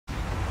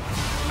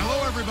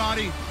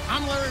everybody.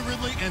 I'm Larry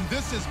Ridley, and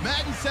this is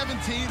Madden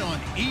 17 on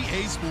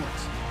EA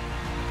Sports.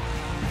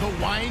 The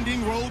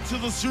winding road to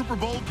the Super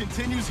Bowl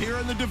continues here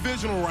in the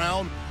divisional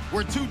round,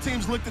 where two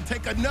teams look to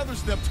take another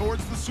step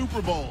towards the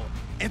Super Bowl.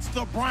 It's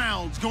the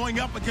Browns going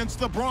up against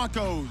the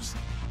Broncos.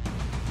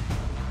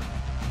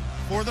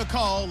 For the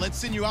call, let's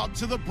send you out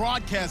to the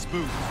broadcast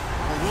booth,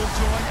 where we'll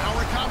join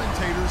our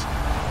commentators,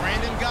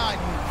 Brandon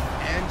Godden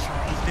and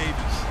Charles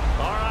Davis.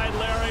 All right,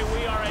 Larry,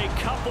 we are a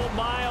couple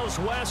miles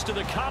west of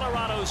the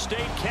Colorado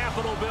State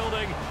Capitol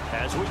building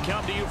as we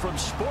come to you from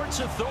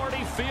Sports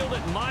Authority Field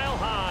at Mile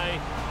High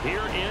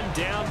here in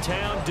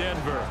downtown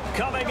Denver.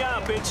 Coming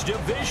up, it's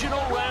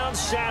Divisional Round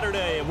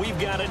Saturday, and we've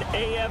got an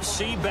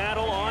AFC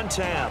battle on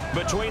tap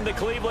between the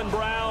Cleveland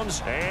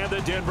Browns and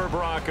the Denver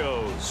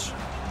Broncos.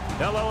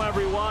 Hello,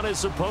 everyone.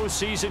 As the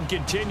postseason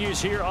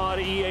continues here on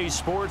EA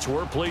Sports,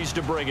 we're pleased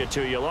to bring it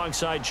to you.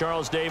 Alongside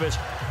Charles Davis,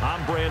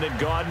 I'm Brandon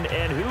Gaudin.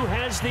 And who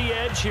has the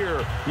edge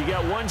here? You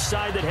got one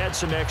side that had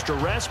some extra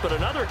rest, but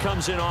another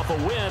comes in off a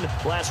win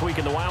last week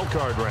in the wild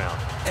card round.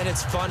 And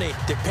it's funny,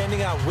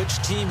 depending on which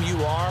team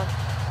you are,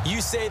 you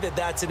say that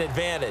that's an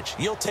advantage.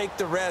 You'll take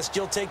the rest,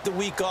 you'll take the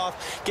week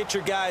off, get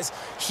your guys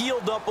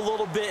healed up a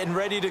little bit and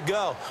ready to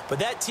go. But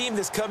that team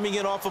that's coming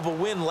in off of a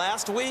win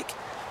last week,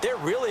 they're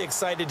really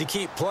excited to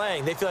keep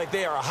playing. They feel like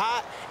they are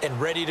hot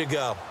and ready to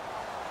go.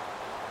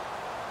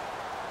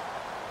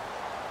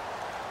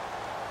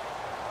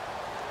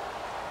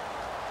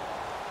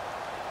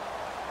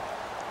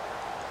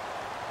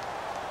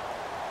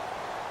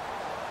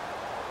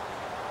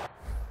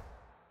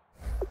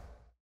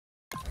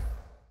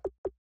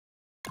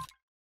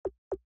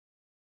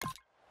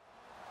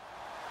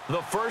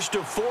 The first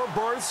of 4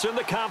 berths in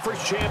the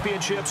conference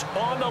championships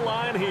on the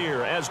line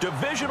here as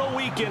divisional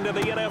weekend of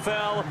the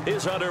NFL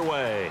is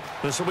underway.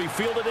 This will be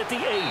fielded at the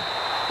 8.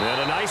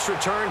 And a nice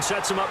return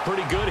sets them up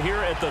pretty good here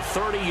at the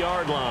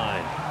 30-yard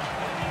line.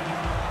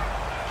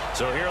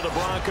 So here are the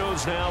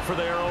Broncos now for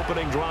their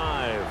opening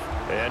drive.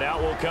 And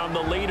out will come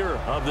the leader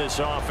of this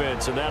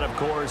offense, and that, of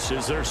course,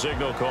 is their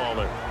signal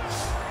caller.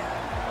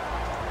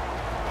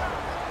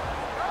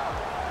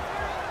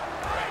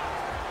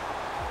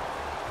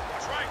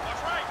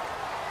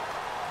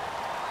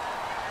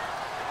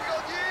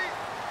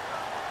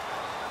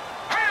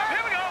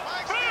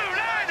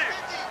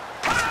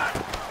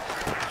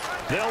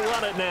 They'll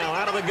run it now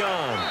out of the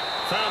gun.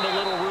 Found a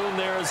little room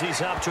there as he's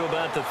up to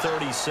about the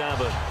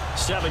 37.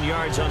 7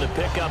 yards on the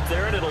pickup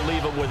there, and it'll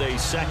leave him with a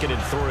 2nd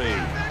and 3.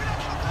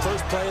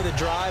 First play of the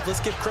drive, let's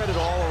give credit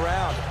all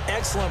around.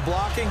 Excellent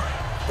blocking,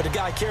 but the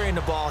guy carrying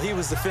the ball, he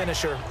was the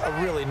finisher. A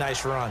really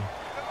nice run.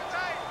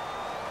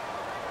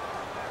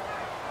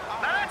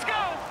 Let's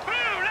go.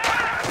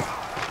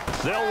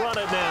 They'll run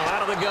it now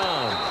out of the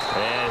gun.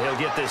 And he'll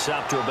get this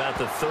up to about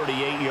the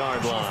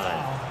 38-yard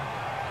line.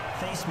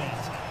 Face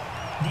mask.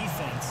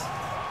 Defense.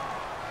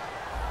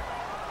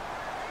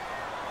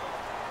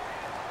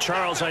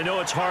 Charles, I know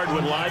it's hard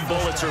when live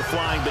bullets are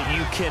flying, but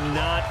you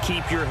cannot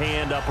keep your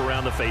hand up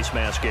around the face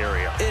mask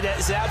area. It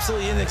is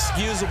absolutely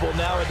inexcusable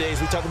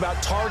nowadays. We talk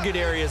about target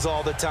areas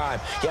all the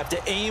time. You have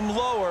to aim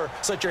lower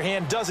so that your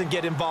hand doesn't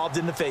get involved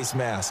in the face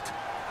mask.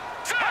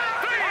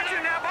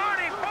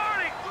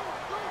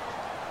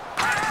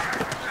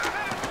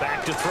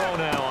 Back to throw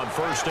now on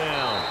first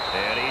down.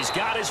 And he's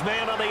got his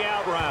man on the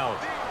out route.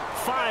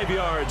 5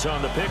 yards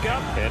on the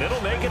pickup, and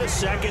it'll make it a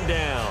 2nd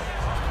down.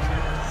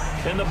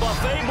 And the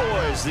Buffet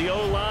boys, the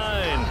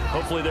O-line,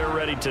 hopefully they're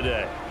ready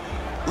today.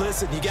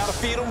 Listen, you got to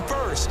feed them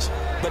first.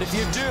 But if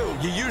you do,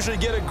 you usually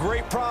get a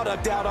great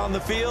product out on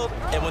the field.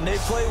 And when they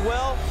play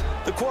well,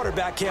 the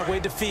quarterback can't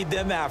wait to feed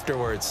them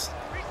afterwards.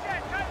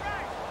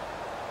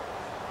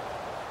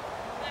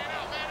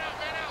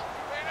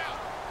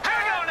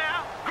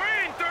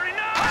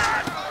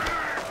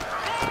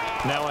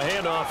 Now a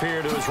handoff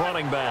here to his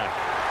running back.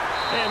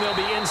 And they'll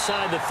be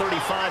inside the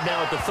 35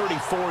 now at the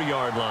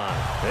 34-yard line.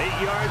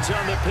 8 yards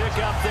on the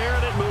pickup there,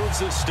 and it moves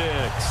the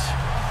sticks.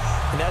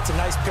 And that's a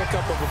nice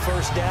pickup of a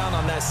first down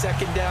on that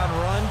 2nd down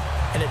run.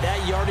 And at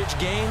that yardage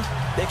gained,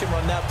 they can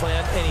run that play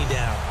on any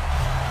down.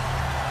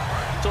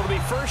 So it'll be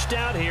first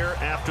down here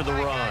after the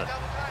run.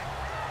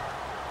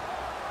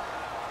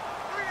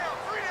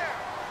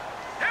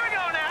 Here we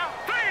go now.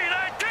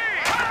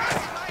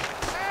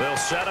 3-19. They'll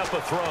set up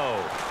a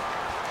throw.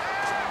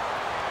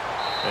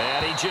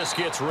 And he just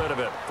gets rid of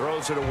it.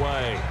 Throws it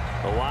away.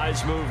 A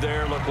wise move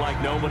there. Looked like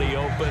nobody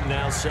open.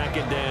 Now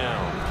 2nd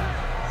down.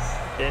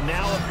 And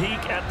now a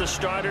peek at the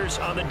starters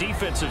on the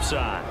defensive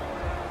side.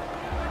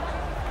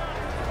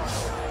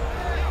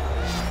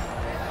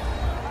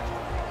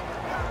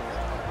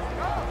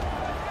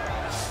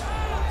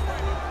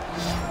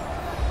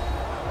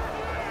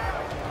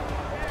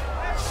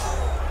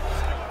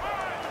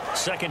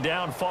 Second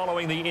down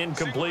following the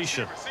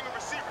incompletion. Single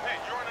receiver. Hey,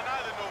 you're on an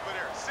island over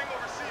there. Single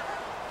receiver.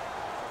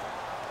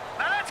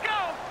 Now let's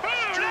go.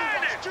 Blue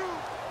 90.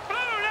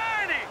 Blue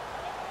 90.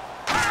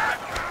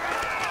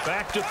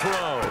 Back to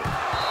throw.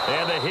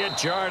 And the hit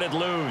jarred it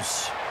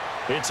loose.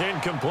 It's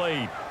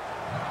incomplete.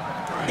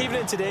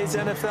 Even in today's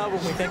NFL,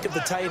 when we think of the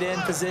tight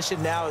end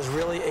position now as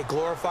really a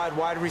glorified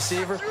wide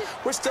receiver,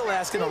 we're still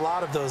asking a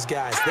lot of those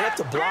guys. They have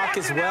to block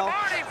as well,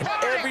 and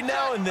every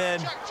now and then,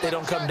 they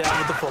don't come down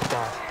with the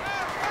football.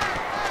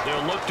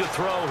 They'll look to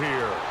throw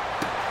here.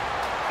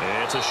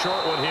 It's a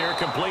short one here,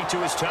 complete to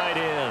his tight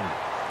end.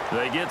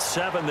 They get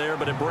 7 there,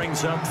 but it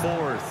brings up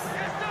 4th.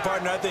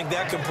 Partner, I think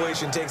that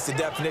completion takes the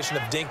definition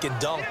of dink and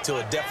dunk to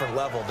a different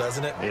level,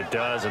 doesn't it? It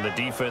does, and the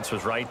defense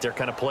was right there,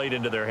 kind of played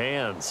into their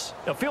hands.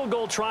 A field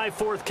goal try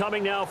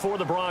forthcoming now for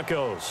the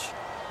Broncos.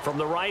 From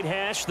the right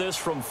hash, this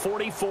from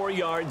 44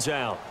 yards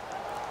out.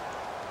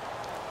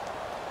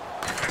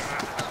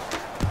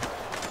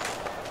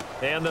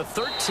 And the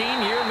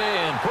 13-year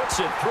man puts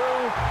it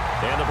through.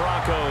 And the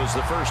Broncos,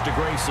 the first to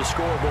grace the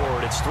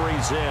scoreboard. It's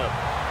 3-zip.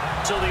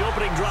 So the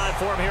opening drive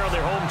for them here on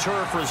their home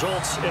turf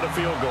results in a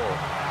field goal.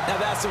 Now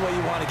that's the way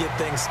you want to get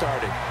things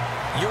started.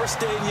 Your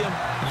stadium,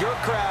 your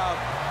crowd,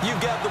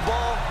 you've got the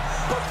ball,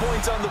 put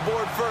points on the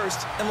board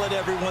first, and let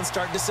everyone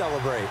start to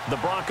celebrate. The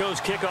Broncos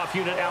kickoff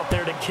unit out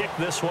there to kick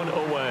this one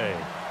away.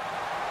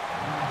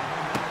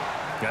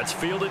 That's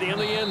fielded in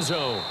the end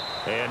zone.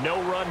 And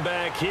no run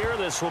back here.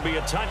 This will be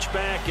a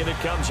touchback, and it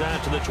comes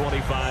out to the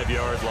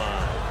 25-yard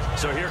line.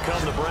 So here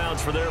come the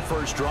Browns for their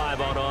first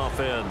drive on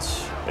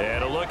offense.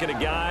 And a look at a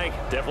guy,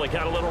 definitely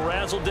got a little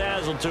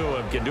razzle-dazzle to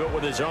him. Can do it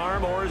with his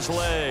arm or his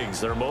legs.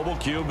 Their mobile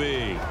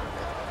QB.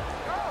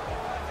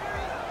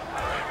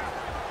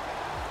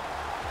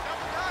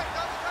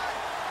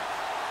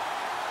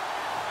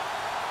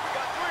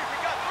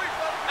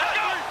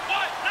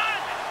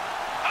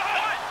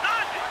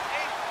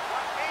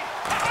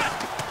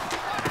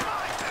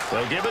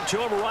 They'll give it to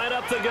him right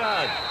up the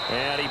gut.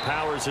 And he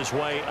powers his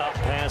way up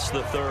past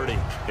the 30.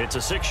 It's a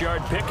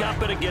 6-yard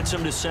pickup, and it gets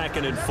him to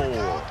 2nd and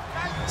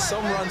 4.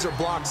 Some runs are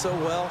blocked so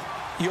well,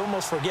 you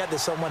almost forget that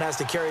someone has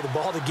to carry the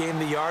ball to gain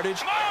the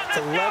yardage.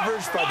 The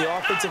leverage by the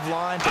offensive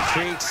line to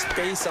create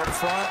space up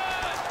front,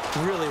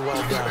 really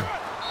well done.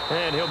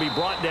 And he'll be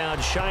brought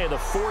down shy of the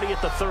 40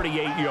 at the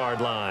 38-yard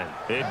line.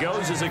 It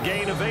goes as a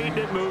gain of 8, and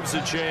it moves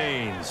the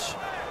chains.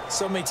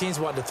 So many teams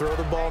want to throw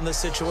the ball in this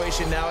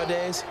situation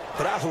nowadays,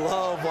 but I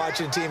love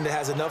watching a team that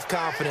has enough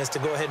confidence to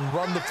go ahead and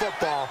run the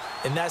football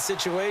in that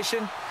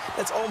situation.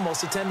 That's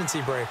almost a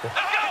tendency breaker.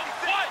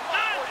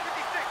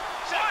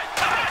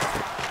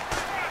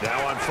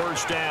 Now on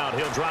first down,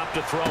 he'll drop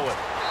to throw it.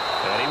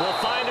 And he will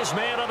find his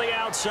man on the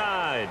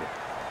outside.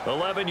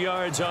 11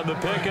 yards on the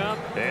pickup,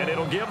 and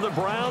it'll give the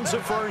Browns a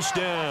first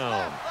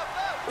down.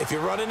 If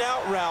you're running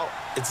out route,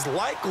 it's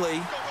likely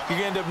you're going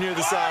to end up near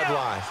the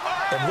sideline.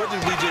 And what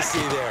did we just see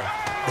there?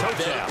 Toe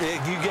tap.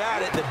 You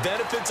got it. The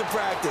benefits of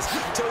practice.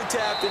 Toe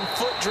tapping,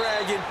 foot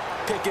dragging,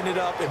 picking it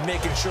up, and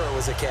making sure it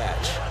was a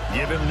catch.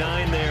 Give him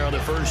 9 there on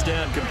the first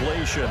down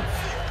completion.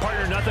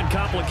 Partner, nothing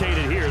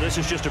complicated here. This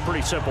is just a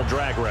pretty simple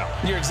drag route.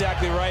 You're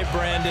exactly right,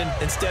 Brandon.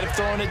 Instead of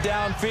throwing it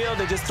downfield,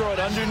 they just throw it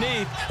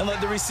underneath and let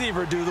the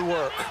receiver do the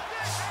work.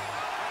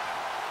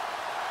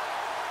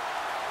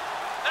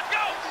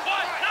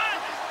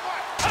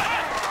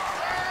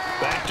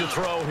 Back to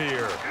throw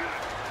here.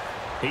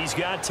 He's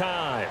got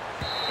time.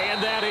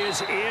 And that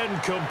is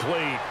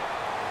incomplete.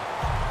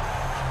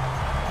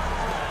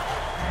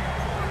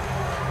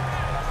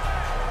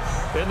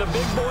 And the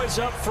big boys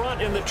up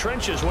front in the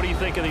trenches. What do you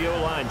think of the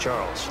O-line,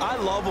 Charles? I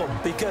love them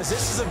because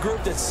this is a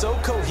group that's so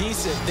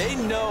cohesive. They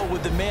know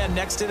what the man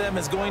next to them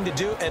is going to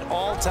do at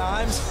all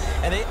times,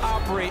 and they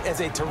operate as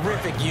a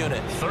terrific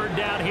unit. Third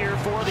down here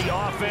for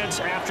the offense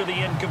after the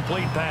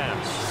incomplete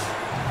pass.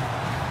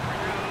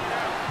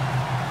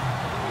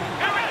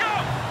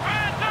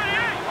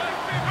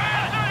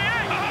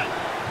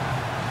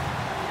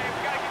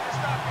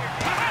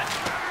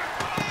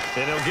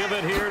 And he'll give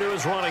it here to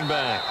his running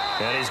back.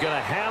 And he's going to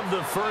have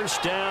the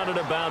first down at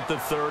about the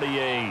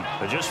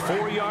 38. Just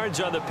 4 yards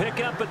on the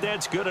pickup, but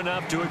that's good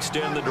enough to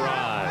extend the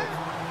drive.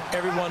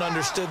 Everyone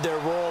understood their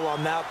role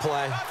on that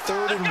play.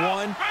 3rd and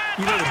 1.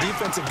 You know the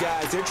defensive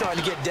guys, they're trying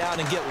to get down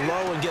and get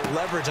low and get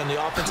leverage on the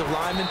offensive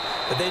lineman,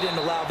 but they didn't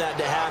allow that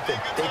to happen.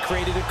 They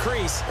created a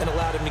crease and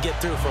allowed him to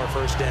get through for a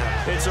first down.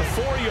 It's a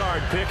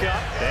 4-yard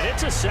pickup, and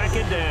it's a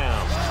 2nd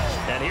down.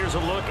 And here's a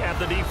look at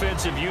the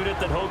defensive unit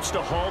that hopes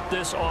to halt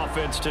this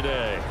offense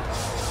today.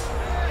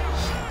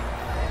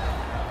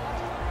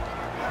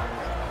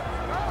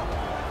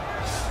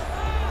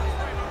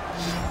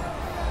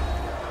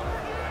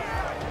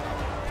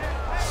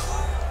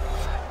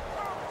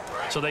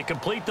 So they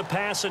complete the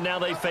pass, and now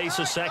they face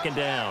a 2nd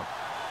down.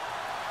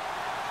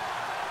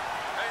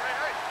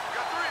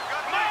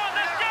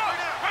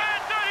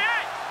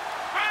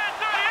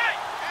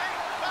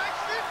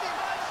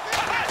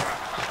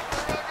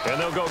 And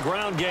they'll go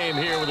ground game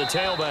here with a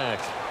tailback.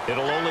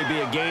 It'll only be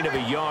a gain of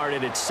a yard,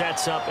 and it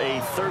sets up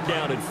a 3rd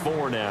down and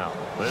 4 now.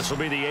 This will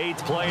be the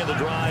 8th play of the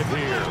drive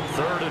here.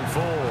 3rd and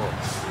 4.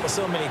 Well,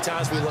 so many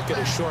times we look at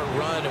a short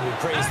run and we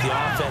praise the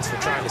offense for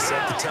trying to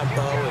set the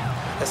tempo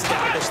and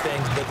establish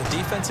things. But the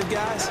defensive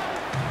guys,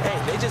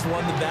 hey, they just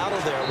won the battle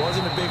there. It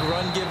wasn't a big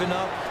run given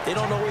up. They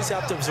don't always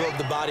have to absorb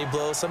the body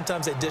blows.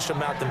 Sometimes they dish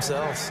them out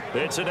themselves.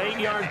 It's an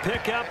 8-yard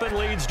pickup and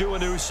leads to a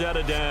new set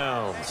of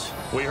downs.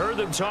 We heard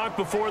them talk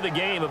before the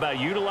game about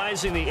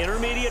utilizing the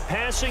intermediate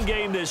passing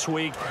game this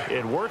week.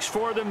 It works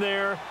for them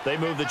there. They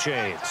move the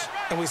chains.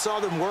 And we saw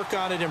them work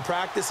on it in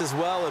practice as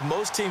well. And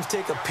most teams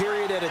take a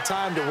period at a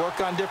time to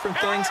work on different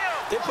things.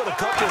 They put a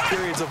couple of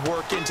periods of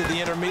work into the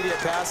intermediate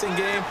passing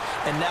game,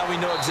 and now we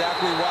know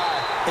exactly why.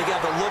 They got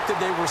the look that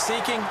they were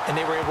seeking, and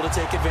they were able to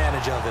take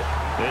advantage of it.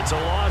 It's a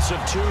loss of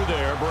 2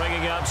 there,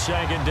 bringing up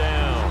 2nd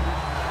down.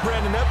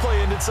 Brandon, that play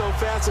ended so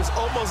fast, it's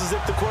almost as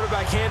if the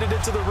quarterback handed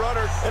it to the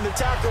runner, and the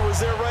tackler was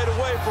there right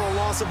away for a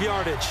loss of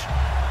yardage.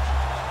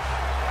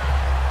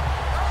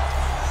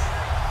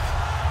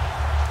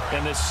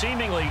 And this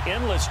seemingly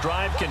endless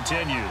drive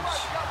continues.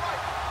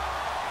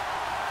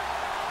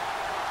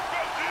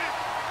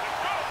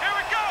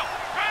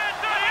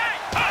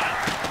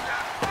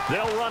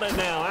 They'll run it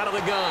now out of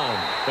the gun.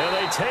 And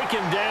they take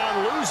him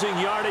down, losing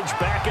yardage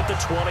back at the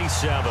 27.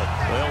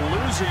 They'll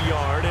lose a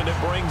yard, and it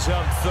brings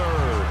up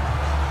 3rd.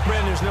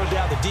 Brandon, there's no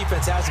doubt the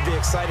defense has to be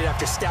excited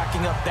after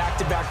stacking up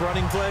back-to-back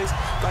running plays.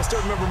 But I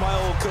still remember my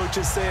old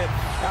coaches saying,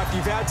 after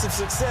you've had some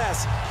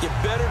success, you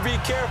better be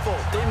careful.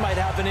 They might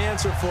have an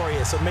answer for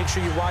you. So make sure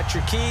you watch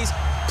your keys,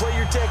 play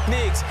your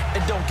techniques,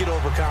 and don't get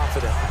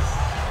overconfident.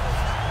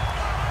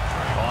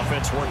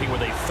 Offense working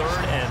with a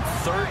 3rd and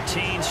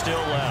 13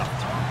 still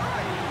left.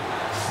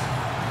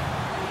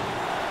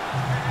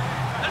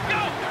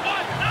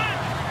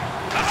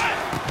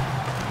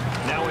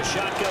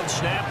 Shotgun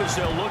snap as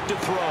they'll look to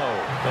throw.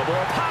 The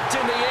ball popped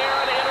in the air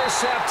and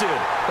intercepted.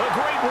 A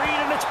great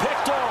read, and it's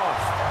picked off.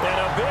 And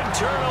a big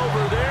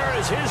turnover there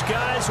as his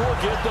guys will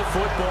get the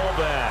football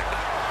back.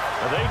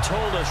 They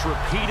told us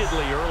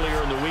repeatedly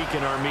earlier in the week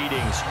in our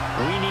meetings,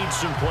 we need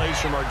some plays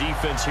from our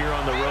defense here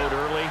on the road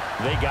early.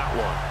 They got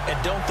one. And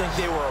don't think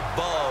they were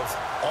above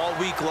all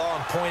week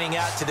long pointing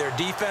out to their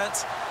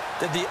defense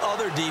that the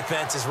other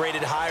defense is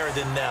rated higher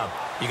than them.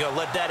 You going to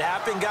let that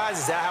happen, guys?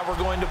 Is that how we're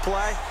going to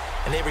play?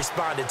 And they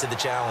responded to the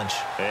challenge.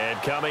 And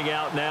coming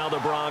out now, the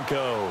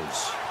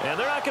Broncos. And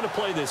they're not going to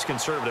play this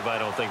conservative, I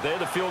don't think. They had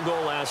the field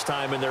goal last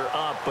time, and they're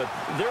up, but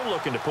they're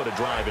looking to put a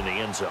drive in the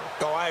end zone.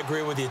 Oh, I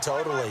agree with you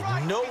totally.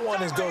 No one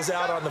goes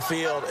out on the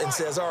field and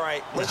says, all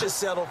right, let's just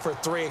settle for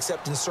 3,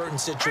 except in certain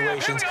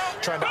situations,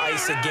 trying to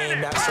ice a game,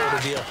 that sort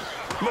of deal.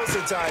 Most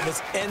of the time,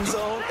 it's end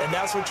zone, and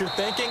that's what you're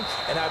thinking,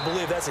 and I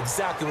believe that's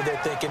exactly what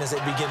they're thinking as they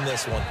begin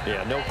this one.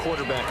 Yeah, no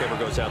quarterback ever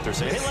goes out there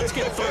saying, hey, let's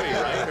get 3,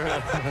 right?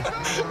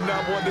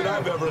 Not one that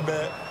I've ever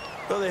met.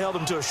 Well, they held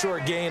him to a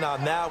short gain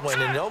on that one,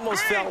 and it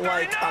almost felt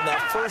like on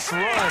that first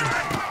run,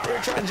 they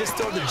were trying to just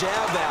throw the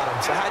jab at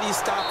him. So how do you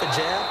stop a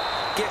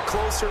jab? Get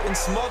closer and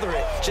smother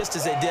it, just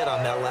as they did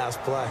on that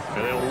last play.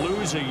 And they'll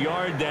lose a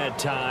yard that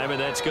time, and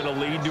that's going to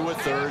lead to a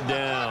 3rd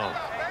down.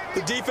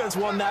 The defense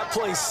won that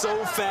play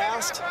so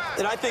fast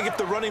that I think if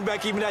the running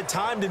back even had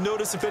time to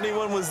notice if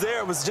anyone was there,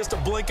 it was just a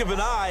blink of an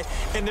eye,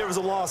 and there was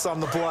a loss on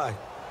the play.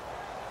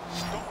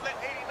 Don't let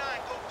 89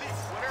 go deep.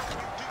 Whatever you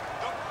do,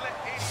 don't let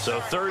 89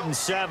 So 3rd and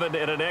 7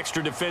 and an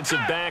extra defensive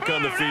back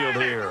on the field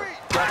here.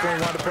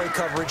 Definitely want to play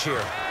coverage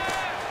here.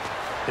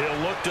 He'll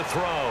look to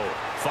throw,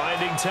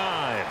 finding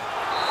time.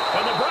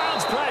 And the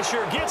Browns'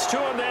 pressure gets to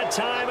him that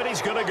time, and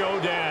he's going to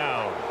go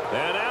down.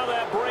 And now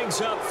that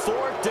brings up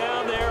 4th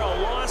down there,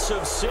 a loss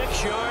of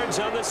 6 yards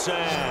on the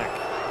sack.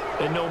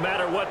 And no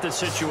matter what the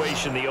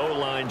situation, the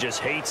O-line just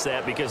hates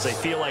that because they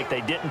feel like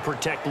they didn't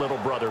protect little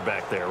brother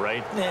back there,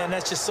 right? Man,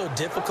 that's just so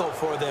difficult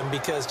for them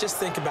because just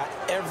think about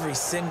every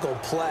single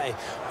play.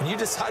 When you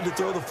decide to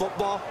throw the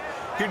football,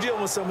 you're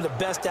dealing with some of the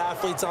best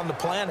athletes on the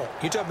planet.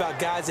 You talk about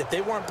guys, if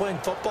they weren't playing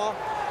football,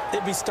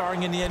 they'd be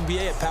starring in the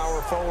NBA at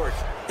power forward.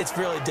 It's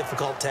really a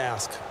difficult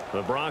task.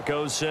 The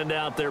Broncos send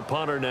out their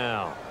punter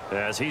now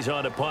as he's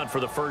on to punt for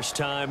the first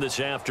time this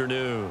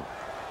afternoon.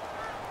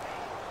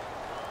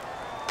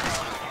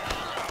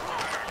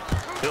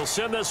 He'll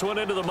send this one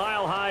into the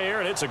mile-high air,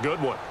 and it's a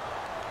good one.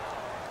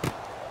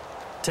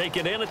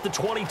 Taken in at the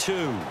 22.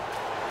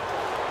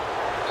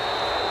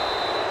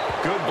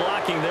 Good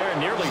blocking there,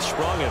 nearly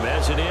sprung him.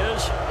 As it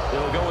is,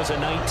 it'll go as a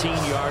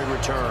 19-yard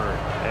return.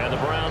 And the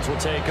Browns will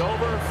take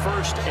over,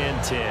 1st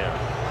and 10.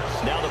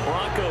 Now the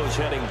Broncos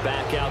heading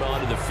back out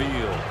onto the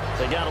field.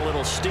 They got a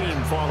little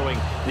steam following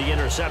the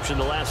interception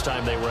the last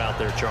time they were out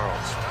there,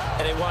 Charles.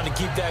 And they want to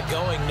keep that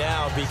going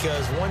now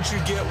because once you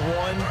get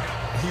one,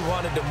 he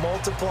wanted to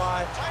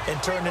multiply and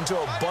turn into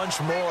a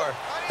bunch more.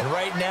 And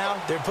right now,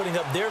 they're putting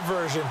up their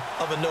version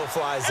of a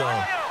no-fly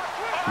zone.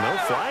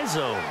 No-fly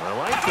zone. I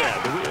like that.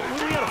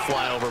 We got a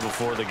flyover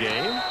before the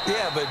game.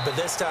 Yeah, but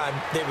this time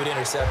they would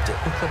intercept it.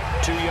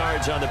 2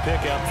 yards on the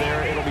pickup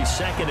there. It'll be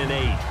 2nd and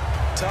 8.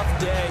 Tough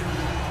day,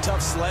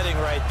 tough sledding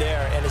right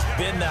there, and it's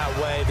been that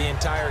way the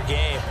entire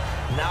game.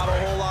 Not a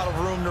whole lot of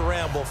room to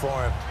ramble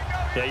for him.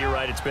 Yeah, you're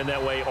right. It's been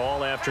that way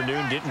all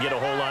afternoon. Didn't get a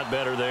whole lot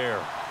better there.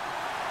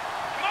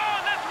 Come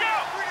on, let's go!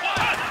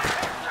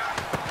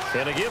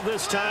 And to give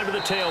this time to the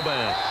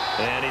tailback.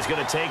 And he's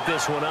going to take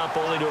this one up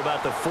only to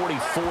about the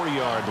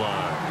 44-yard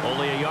line.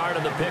 Only a yard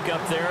on the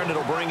pickup there, and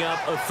it'll bring up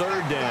a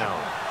third down.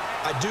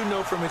 I do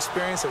know from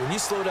experience that when you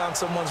slow down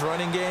someone's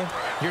running game,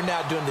 you're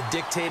now doing the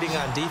dictating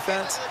on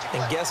defense.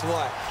 And guess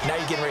what? Now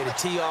you're getting ready to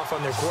tee off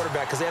on their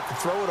quarterback because they have to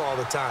throw it all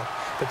the time.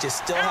 But you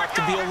still have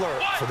to be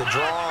alert for the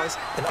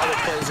draws and other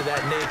plays of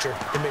that nature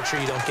to make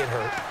sure you don't get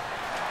hurt.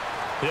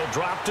 He'll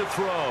drop to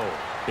throw.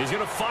 He's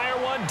going to fire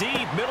one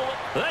deep, middle.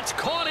 That's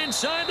caught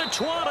inside the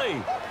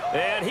 20.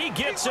 And he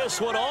gets this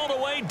one all the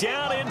way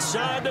down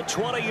inside the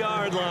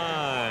 20-yard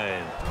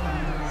line.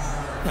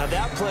 Now,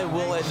 that play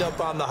will end up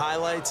on the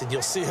highlights, and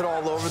you'll see it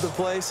all over the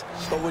place.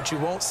 But what you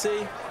won't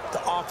see,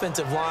 the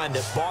offensive line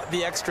that bought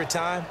the extra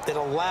time, that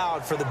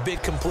allowed for the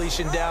big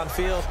completion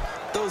downfield,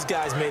 those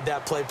guys made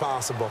that play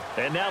possible.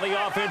 And now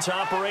the offense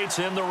operates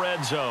in the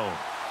red zone.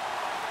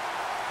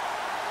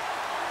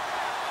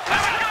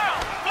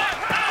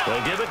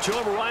 They'll give it to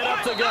him right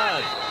up the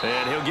gut.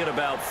 And he'll get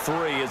about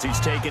 3 as he's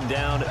taken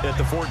down at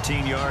the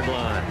 14-yard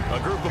line. A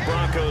group of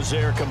Broncos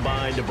there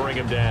combined to bring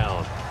him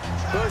down.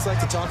 We always like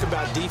to talk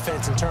about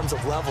defense in terms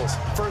of levels.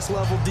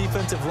 First-level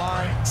defensive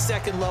line,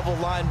 second-level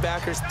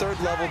linebackers,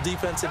 third-level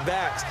defensive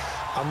backs.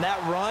 On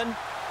that run,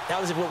 that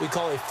was what we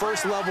call a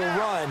first-level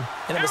run,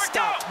 and it was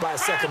stopped by a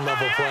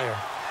second-level player.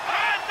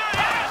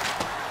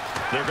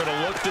 They're going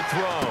to look to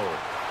throw.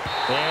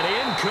 And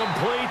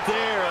incomplete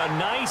there. A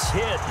nice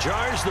hit.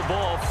 Jars the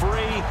ball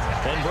free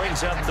and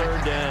brings up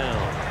third down.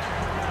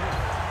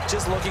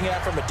 Just looking at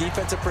it from a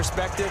defensive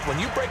perspective, when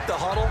you break the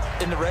huddle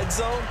in the red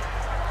zone,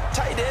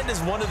 tight end is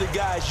one of the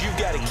guys you've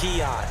got to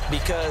key on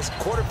because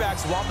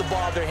quarterbacks want the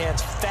ball in their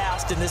hands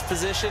fast in this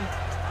position,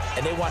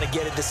 and they want to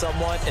get it to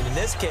someone. And in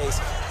this case,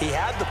 he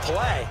had the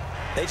play.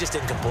 They just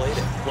didn't complete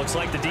it. Looks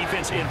like the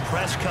defense in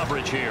press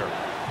coverage here.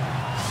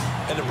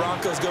 And the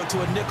Broncos go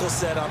to a nickel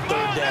set on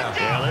third down.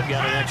 Yeah, they've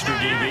got an extra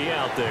DB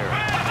out there.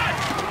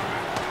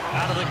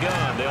 Out of the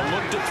gun. They'll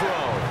look to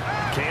throw.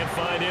 Can't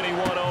find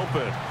anyone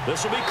open.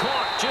 This will be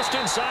caught just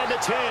inside the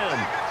 10.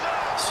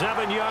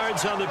 7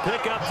 yards on the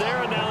pickup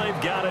there, and now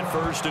they've got it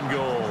first and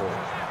goal.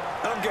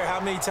 I don't care how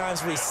many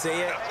times we see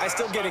it. I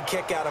still get a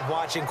kick out of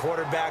watching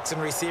quarterbacks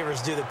and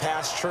receivers do the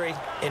pass tree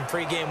in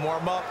pregame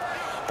warm-up.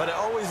 But I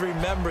always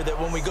remember that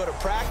when we go to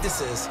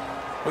practices,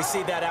 we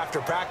see that after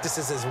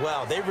practices as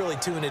well. They really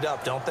tune it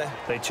up, don't they?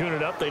 They tune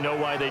it up. They know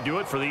why they do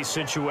it for these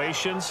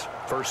situations.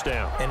 First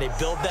down. And they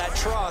build that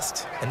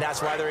trust, and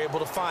that's why they're able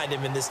to find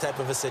him in this type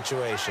of a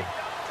situation.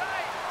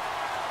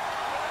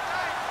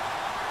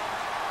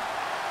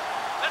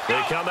 They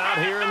come out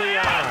here in the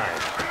eye.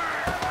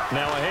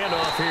 Now a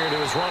handoff here to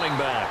his running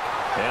back.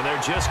 And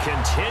there just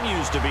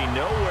continues to be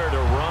nowhere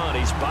to run.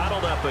 He's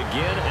bottled up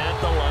again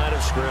at the line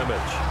of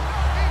scrimmage.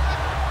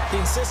 The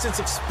insistence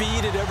of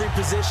speed at every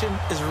position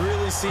is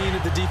really seen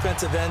at the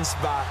defensive end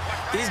spot.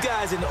 These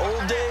guys in the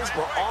old days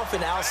were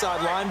often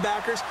outside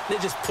linebackers. They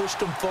just pushed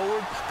them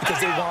forward because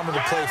they wanted to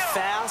play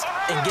fast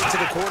and get to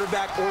the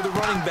quarterback or the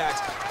running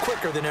backs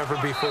quicker than ever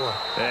before.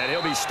 And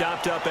he'll be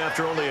stopped up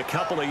after only a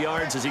couple of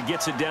yards as he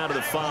gets it down to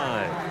the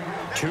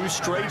 5. 2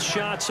 straight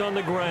shots on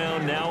the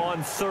ground. Now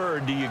on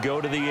third, do you go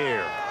to the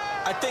air?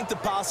 I think the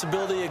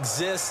possibility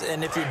exists,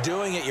 and if you're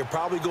doing it, you're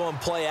probably going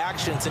play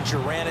action since you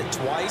ran it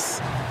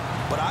twice.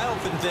 But I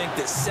often think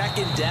that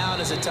second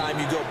down is the time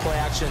you go play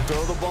action and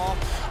throw the ball.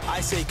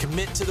 I say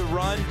commit to the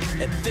run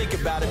and think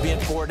about it being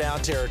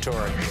 4-down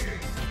territory.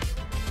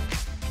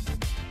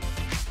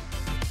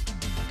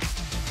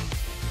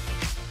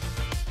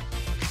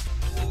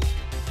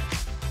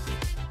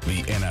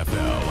 The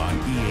NFL on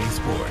EA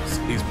Sports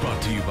is brought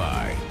to you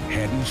by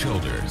Head &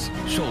 Shoulders.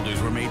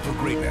 Shoulders were made for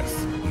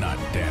greatness, not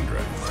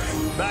dandruff.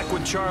 Back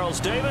with Charles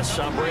Davis.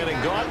 I'm Brandon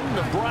Gaudin.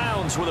 The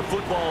Browns with a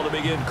football to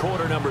begin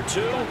quarter number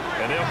 2.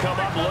 And they'll come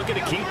up looking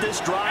to keep this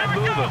drive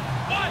moving.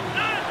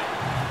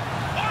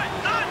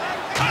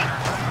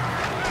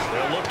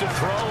 They'll look to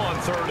throw on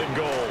third and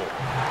goal.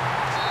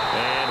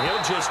 And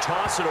he'll just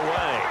toss it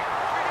away.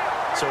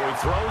 So he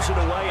throws it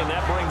away, and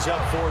that brings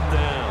up fourth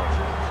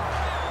down.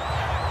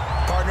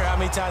 Partner, how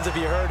many times have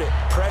you heard it?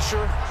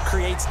 Pressure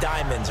creates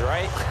diamonds,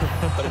 right?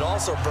 But it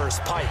also bursts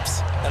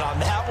pipes. And on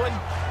that one,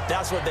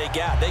 that's what they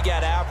got. They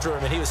got after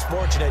him, and he was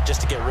fortunate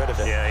just to get rid of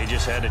it. Yeah, he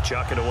just had to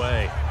chuck it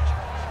away.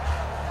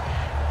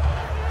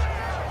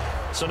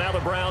 So now the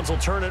Browns will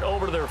turn it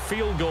over to their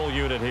field goal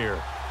unit here.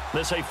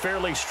 This a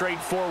fairly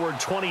straightforward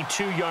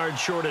 22-yard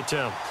short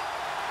attempt.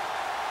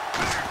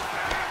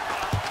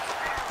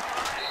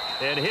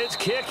 And his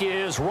kick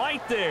is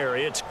right there.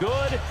 It's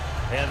good.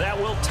 And that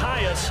will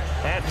tie us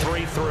at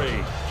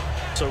 3-3.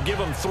 So give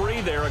them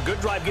 3 there. A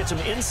good drive gets them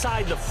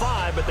inside the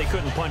 5, but they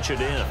couldn't punch it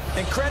in.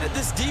 And credit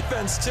this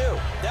defense, too.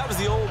 That was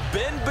the old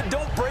bend but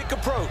don't break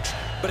approach.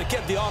 But it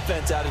kept the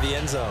offense out of the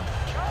end zone.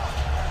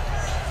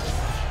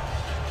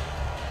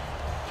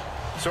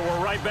 So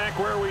we're right back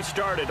where we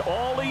started.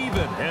 All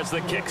even as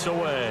the kick's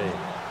away.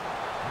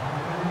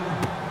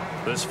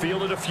 This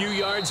fielded a few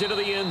yards into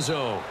the end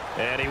zone.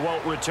 And he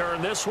won't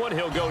return this one.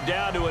 He'll go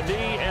down to a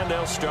knee, and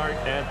they'll start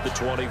at the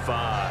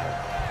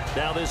 25.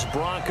 Now this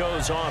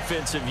Broncos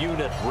offensive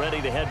unit ready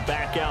to head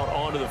back out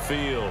onto the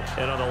field.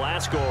 And on the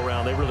last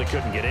go-around, they really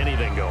couldn't get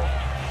anything going.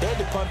 They had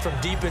to punt from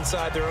deep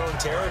inside their own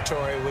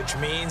territory, which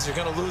means you're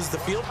going to lose the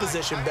field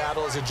position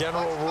battle as a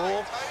general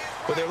rule.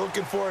 What they're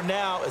looking for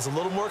now is a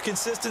little more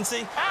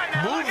consistency,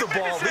 move the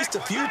ball at least a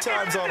few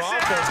times on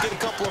offense, get a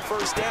couple of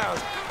first downs,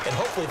 and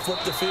hopefully flip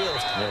the field.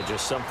 Yeah,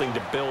 just something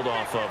to build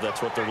off of.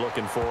 That's what they're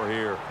looking for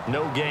here.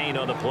 No gain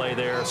on the play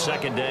there,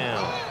 second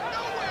down.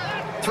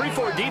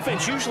 3-4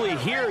 defense, usually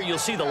here you'll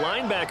see the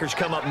linebackers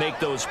come up, make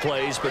those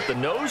plays, but the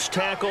nose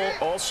tackle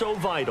also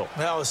vital.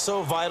 That was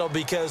so vital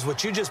because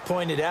what you just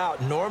pointed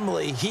out,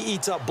 normally he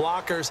eats up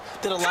blockers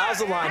that allows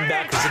the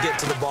linebackers to get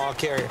to the ball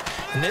carrier.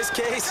 In this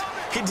case,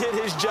 he did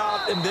his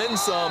job and then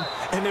some,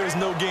 and there was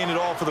no gain at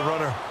all for the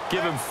runner.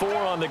 Give him 4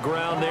 on the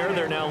ground there.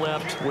 They're now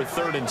left with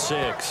 3rd and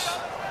 6.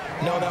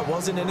 No, that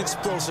wasn't an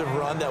explosive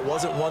run. That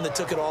wasn't one that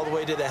took it all the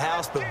way to the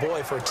house. But,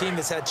 boy, for a team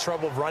that's had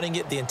trouble running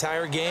it the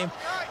entire game,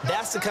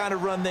 that's the kind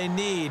of run they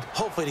need,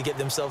 hopefully, to get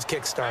themselves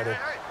kick-started.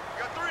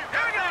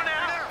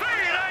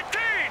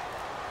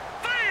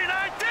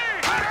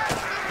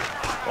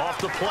 Off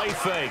the play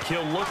fake,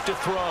 he'll look to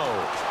throw.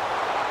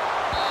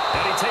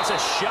 And he takes a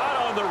shot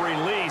on the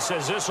release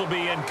as this will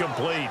be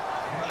incomplete.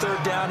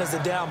 3rd down is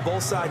a down.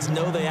 Both sides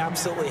know they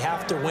absolutely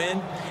have to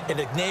win. And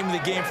the name of the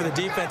game for the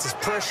defense is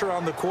pressure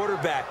on the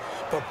quarterback.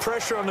 But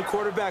pressure on the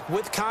quarterback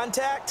with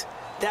contact,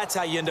 that's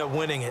how you end up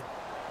winning it.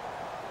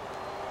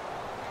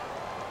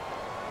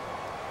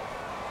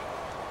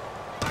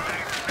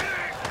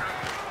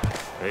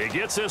 He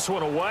gets this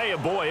one away,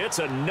 and boy, it's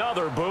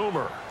another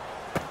boomer.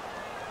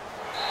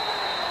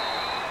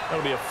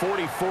 That'll be a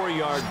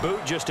 44-yard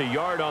boot, just a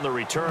yard on the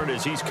return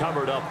as he's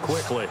covered up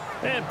quickly.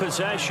 And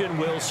possession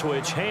will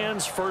switch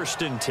hands,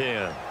 1st and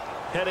 10.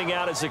 Heading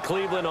out as the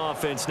Cleveland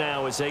offense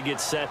now as they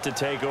get set to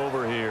take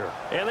over here.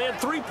 And they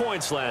had 3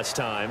 points last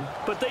time,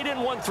 but they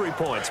didn't want 3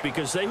 points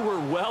because they were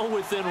well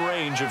within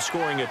range of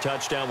scoring a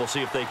touchdown. We'll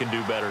see if they can do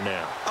better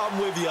now. I'm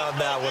with you on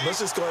that one. Let's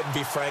just go ahead and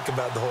be frank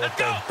about the whole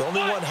thing. The only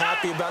one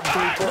happy about the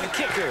 3-point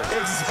kicker.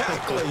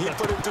 Exactly. He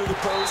put it through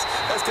the post.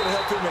 That's going to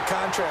help him at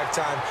contract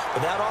time.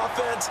 But that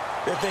offense,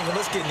 they're thinking,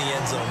 let's get in the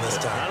end zone this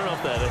time. I don't know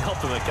if that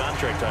helped him at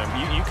contract time.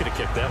 You could have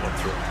kicked that one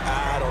through.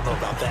 I don't know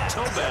about that.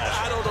 Toe bash.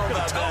 I don't know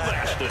about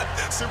that.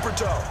 Super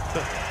toe.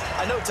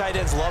 I know tight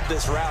ends love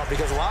this route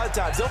because a lot of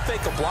times they'll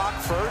fake a block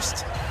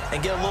first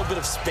and get a little bit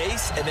of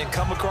space and then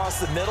come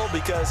across the middle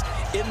because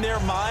in their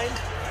mind,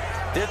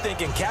 they're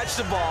thinking catch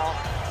the ball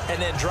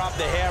and then drop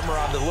the hammer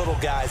on the little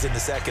guys in the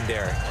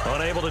secondary.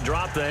 Unable to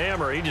drop the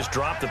hammer, he just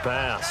dropped the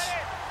pass.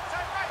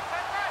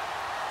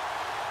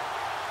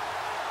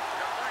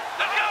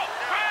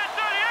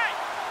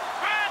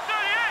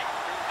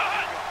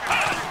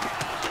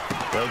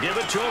 They'll give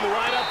it to him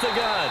right up the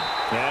gut.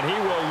 And he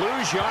will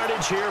lose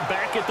yardage here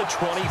back at the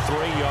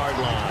 23-yard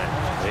line.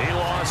 He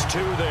lost 2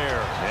 there,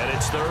 and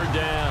it's 3rd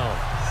down.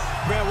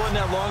 Man,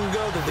 wasn't that long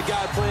ago that the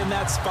guy playing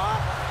that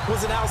spot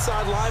was an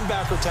outside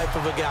linebacker type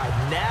of a guy.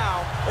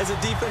 Now, as a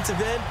defensive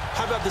end,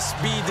 how about the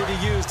speed that he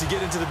used to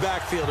get into the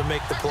backfield and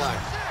make the play?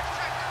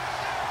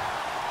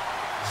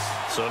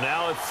 So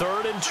now at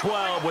 3rd and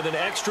 12 with an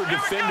extra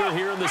defender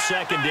here in the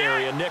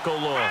secondary, a nickel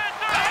look.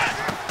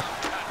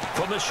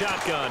 From the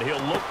shotgun,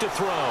 he'll look to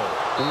throw.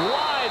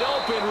 Wide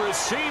open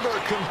receiver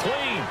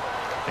complete.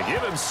 And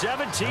give him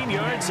 17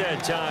 yards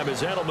that time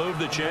as that'll move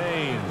the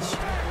chains.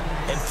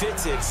 And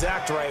fits the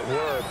exact right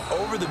word.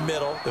 Over the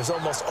middle, there's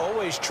almost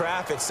always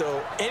traffic,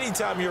 so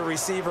anytime you're a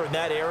receiver in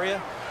that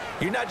area,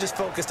 you're not just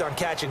focused on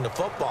catching the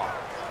football.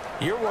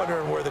 You're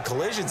wondering where the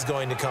collision's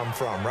going to come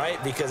from,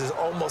 right? Because there's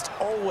almost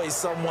always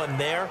someone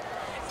there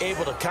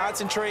able to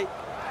concentrate,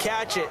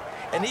 catch it,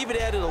 and even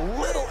added a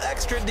little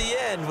extra at the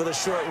end with a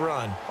short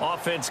run.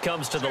 Offense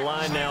comes to the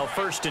line now,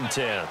 1st and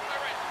 10.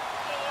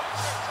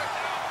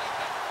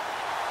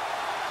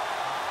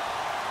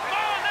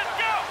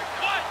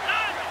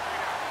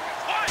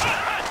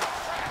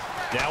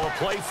 Now a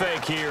play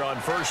fake here on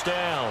 1st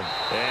down.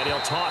 And he'll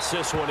toss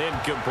this one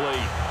incomplete.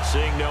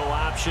 Seeing no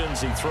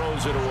options, he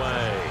throws it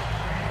away.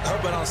 I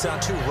hope I don't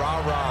sound too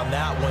rah-rah on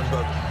that one,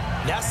 but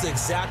that's the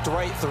exact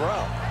right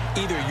throw.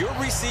 Either your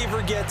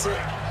receiver gets it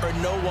or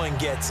no one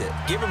gets it.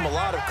 Give him a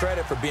lot of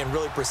credit for being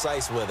really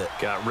precise with it.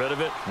 Got rid of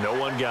it. No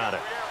one got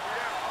it.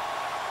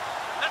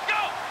 Let's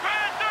go.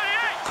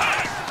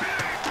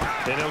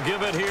 And he'll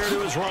give it here to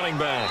his running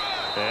back.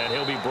 And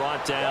he'll be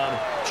brought down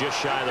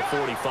just shy of the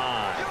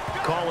 45.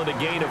 Call it a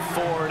gain of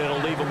 4, and it'll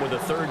leave him with a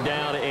 3rd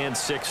down and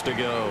 6 to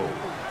go.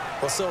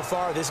 Well, so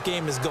far, this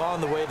game has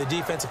gone the way the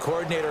defensive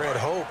coordinator had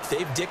hoped.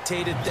 They've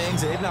dictated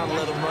things. They've not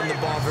let them run the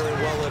ball very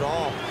well at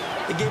all.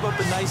 They gave up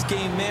a nice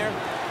game there.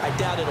 I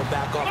doubt it'll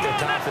back off their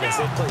confidence.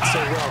 They've played so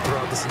well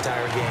throughout this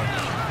entire game.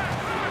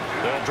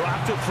 They'll drop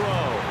to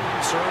throw,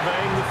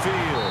 surveying the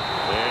field.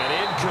 And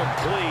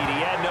incomplete. He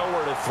had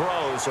nowhere to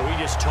throw, so he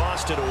just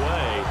tossed it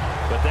away.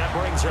 But that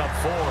brings up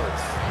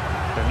 4th.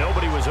 And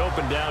nobody was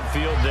open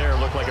downfield there.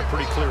 Looked like a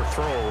pretty clear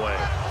throwaway.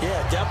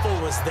 Yeah,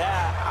 definitely was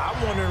that. I'm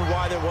wondering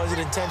why there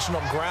wasn't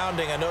intentional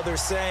grounding. I know they're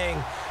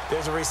saying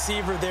there's a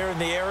receiver there in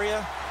the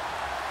area.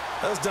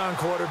 Those darn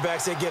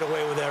quarterbacks, they get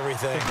away with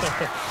everything.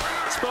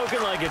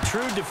 Spoken like a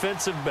true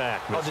defensive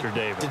back, Mr.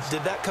 Davis.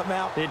 Did that come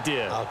out? It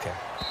did. Okay.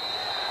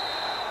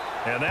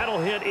 And that'll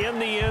hit in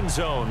the end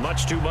zone.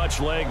 Much too much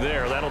leg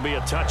there. That'll be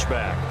a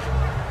touchback.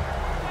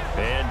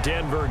 And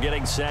Denver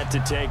getting set to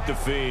take the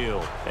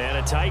field. And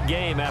a tight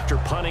game after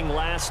punting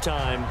last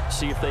time.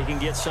 See if they can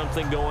get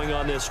something going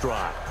on this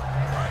drive.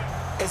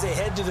 As they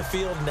head to the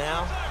field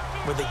now,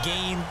 with the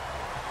game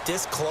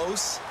this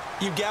close,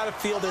 you've got to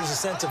feel there's a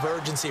sense of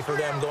urgency for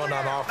them going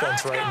on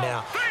offense right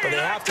now. But they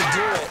have to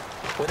do it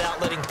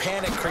without letting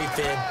panic creep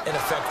in and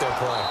affect their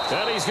play.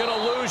 And he's going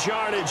to lose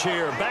yardage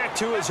here. Back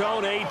to his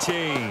own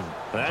 18.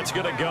 That's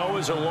going to go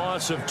as a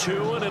loss of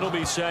 2, and it'll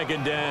be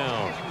second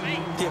down.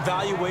 The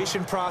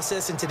evaluation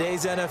process in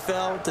today's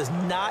NFL does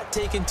not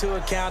take into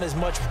account as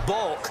much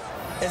bulk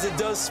as it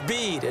does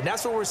speed, and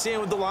that's what we're seeing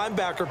with the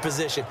linebacker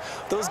position.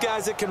 Those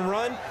guys that can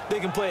run, they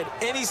can play at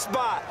any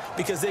spot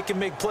because they can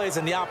make plays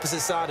on the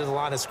opposite side of the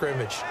line of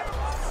scrimmage.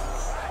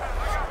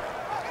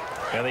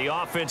 And the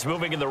offense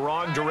moving in the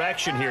wrong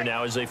direction here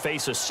now as they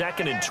face a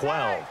 2nd and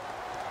 12.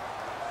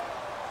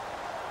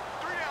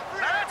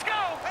 Let's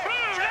go!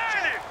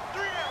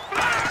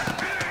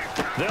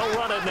 They'll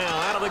run it now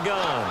out of the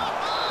gun.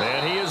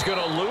 And he is going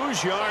to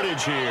lose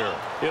yardage here.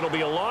 It'll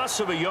be a loss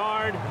of a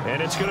yard, and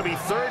it's going to be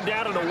 3rd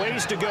down and a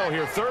ways to go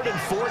here. 3rd and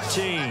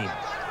 14.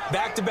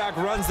 Back-to-back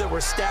runs that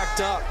were stacked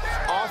up.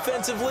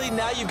 Offensively,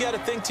 now you've got to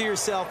think to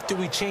yourself, do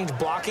we change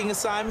blocking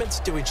assignments?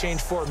 Do we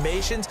change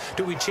formations?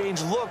 Do we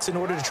change looks in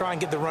order to try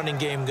and get the running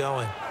game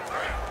going?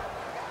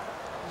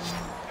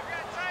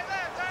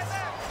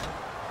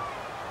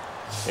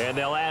 And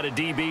they'll add a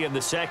DB in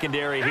the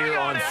secondary here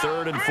on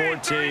 3rd and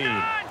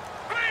 14.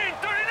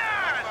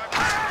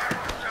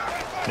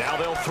 Now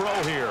they'll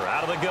throw here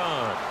out of the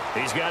gun.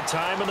 He's got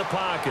time in the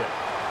pocket.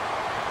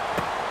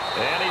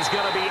 And he's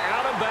going to be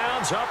out of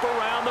bounds up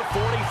around the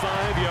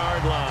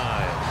 45-yard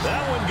line.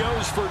 That one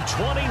goes for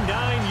 29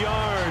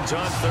 yards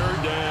on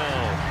 3rd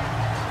down.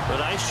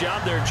 A nice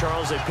job there,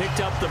 Charles. They picked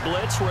up the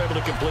blitz, were able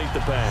to complete the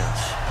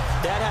pass.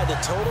 That had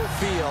the total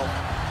feel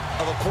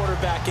of a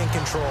quarterback in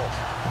control.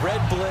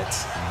 Red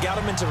blitz, got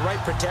him into the right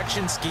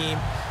protection scheme,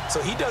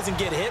 so he doesn't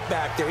get hit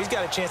back there. He's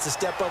got a chance to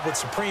step up with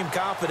supreme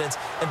confidence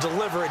and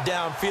deliver it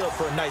downfield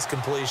for a nice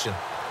completion.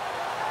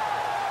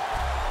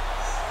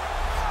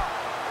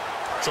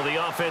 So the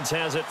offense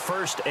has it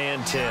 1st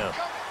and 10.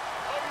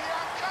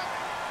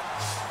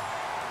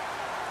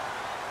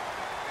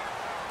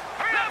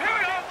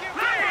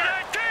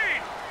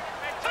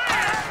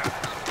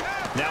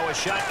 Now a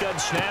shotgun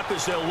snap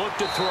as they'll look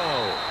to throw.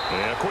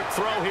 And a quick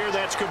throw here,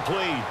 that's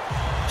complete.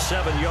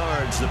 7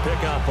 yards, the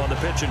pickup on the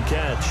pitch and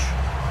catch.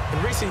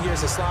 In recent years,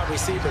 the slot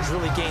receivers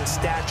really gained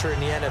stature in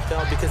the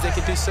NFL because they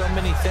can do so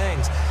many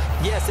things.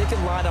 Yes, they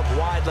can line up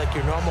wide like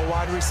your normal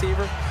wide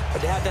receiver, but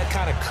to have that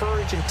kind of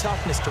courage and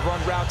toughness to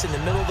run routes in the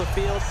middle of the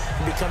field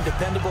and become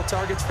dependable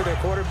targets for their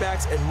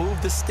quarterbacks and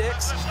move the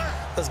sticks,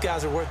 those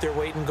guys are worth their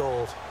weight in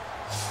gold.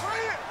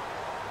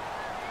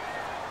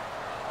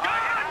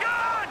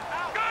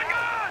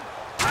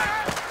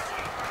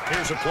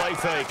 Here's a play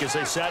fake as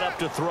they set up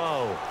to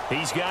throw.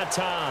 He's got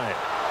time.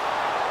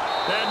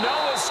 And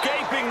no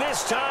escaping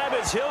this time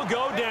as he'll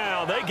go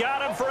down. They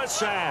got him for a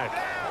sack.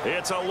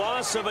 It's a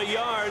loss of a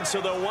yard,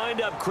 so they'll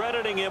wind up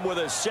crediting him with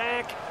a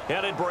sack,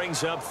 and it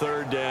brings up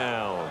 3rd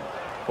down.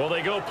 Well,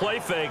 they go play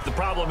fake. The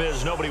problem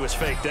is nobody was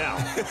faked out.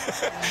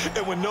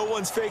 And when no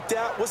one's faked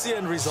out, what's the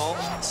end result?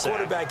 Sack.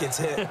 Quarterback gets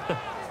hit.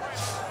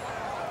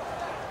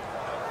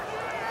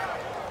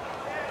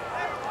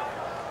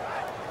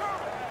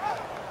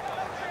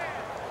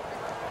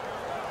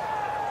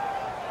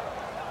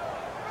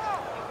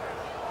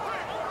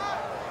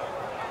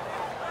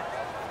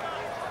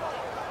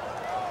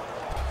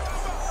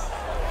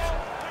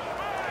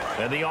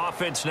 And the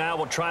offense now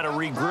will try to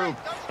regroup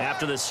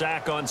after the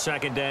sack on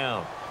 2nd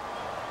down.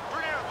 3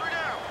 down.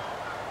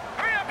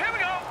 Hurry up, here we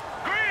go.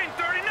 Green,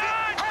 39.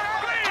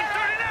 Green,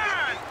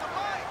 39.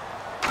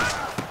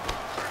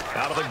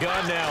 Out of the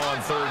gun now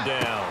on 3rd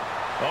down.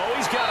 Oh,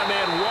 he's got a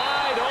man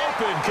wide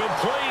open,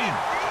 complete.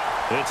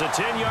 It's a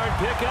 10-yard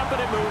pickup,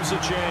 and it moves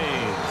the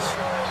chains.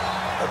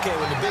 Okay,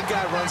 when the big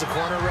guy runs a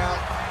corner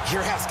route,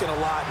 you're asking a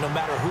lot no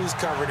matter who's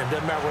covering him.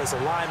 Doesn't matter whether it's a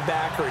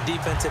linebacker or a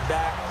defensive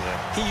back.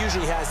 Yeah. He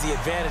usually has the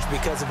advantage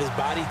because of his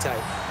body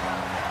type.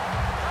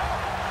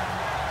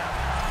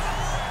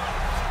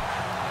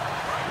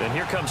 And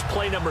here comes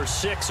play number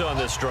 6 on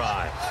this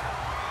drive.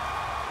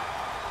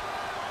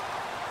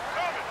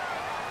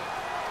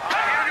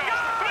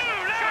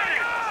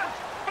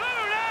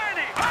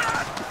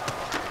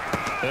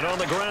 And on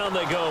the ground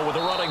they go with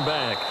a running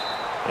back.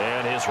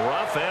 And his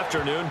rough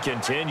afternoon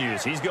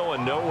continues. He's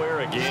going nowhere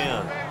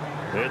again.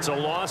 It's a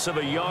loss of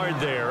a yard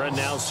there, and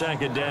now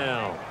 2nd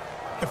down.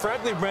 And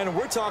frankly, Brandon,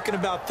 we're talking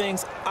about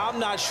things I'm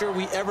not sure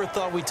we ever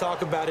thought we'd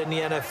talk about in the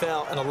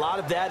NFL, and a lot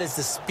of that is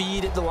the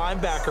speed at the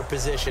linebacker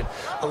position.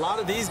 A lot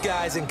of these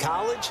guys in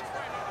college,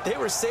 They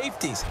were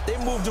safeties. They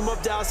moved them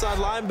up to outside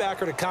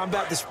linebacker to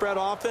combat the spread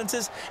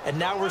offenses, and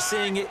now we're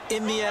seeing it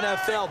in the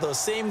NFL. Those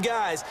same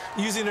guys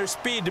using their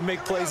speed to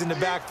make plays in the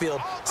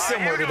backfield,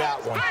 similar to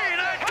that one.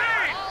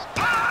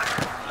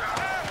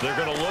 They're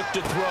going to look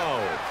to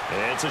throw.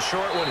 And it's a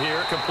short one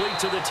here, complete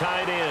to the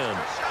tight end.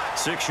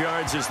 6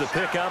 yards is the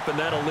pickup, and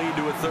that'll lead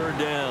to a 3rd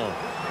down.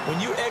 When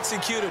you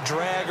execute a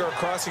drag or a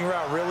crossing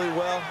route really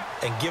well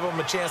and give them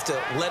a chance to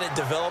let it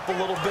develop a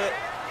little bit,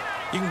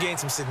 you can gain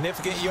some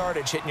significant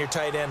yardage hitting your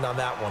tight end on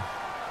that one.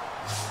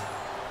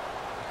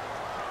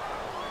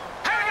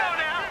 Here we go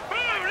now.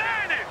 Blue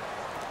landing.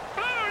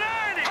 Blue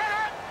landing.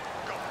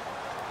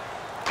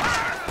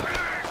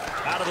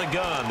 Out of the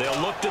gun, they'll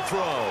look to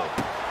throw.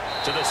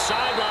 To the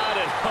sideline,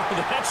 and oh,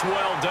 that's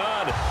well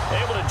done.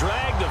 Able to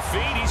drag the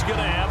feet. He's going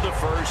to have the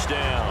 1st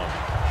down.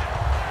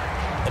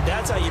 And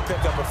that's how you pick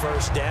up a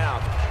 1st down.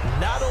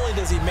 Not only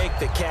does he make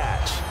the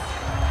catch,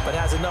 but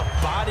has enough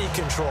body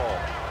control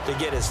to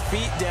get his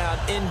feet down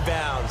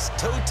inbounds,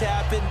 toe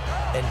tapping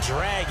and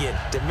dragging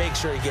to make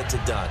sure he gets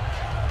it done.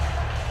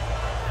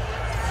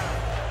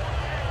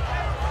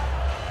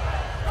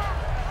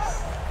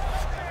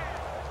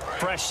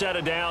 Fresh set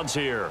of downs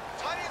here.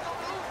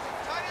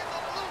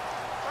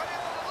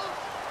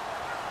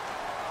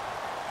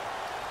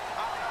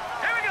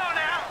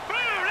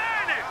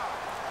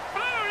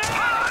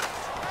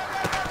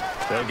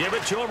 They'll give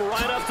it to him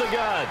right up the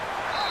gut.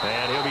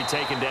 And he'll be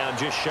taken down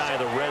just shy of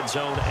the red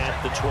zone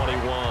at the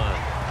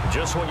 21.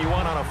 Just what you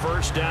want on a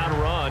 1st down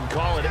run.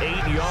 Call it 8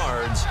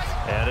 yards,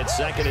 and it's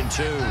 2nd and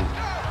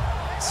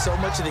 2. So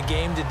much of the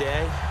game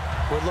today,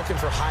 we're looking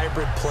for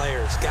hybrid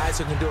players, guys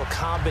who can do a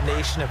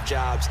combination of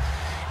jobs.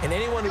 And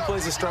anyone who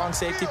plays a strong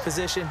safety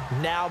position,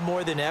 now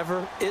more than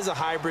ever, is a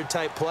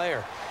hybrid-type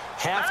player.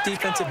 Half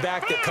defensive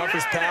back that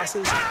covers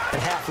passes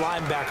and half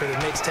linebacker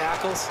that makes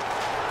tackles.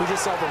 We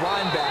just saw the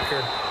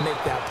linebacker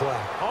make that play.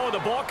 Oh, the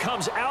ball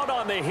comes out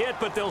on the hit,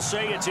 but they'll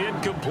say it's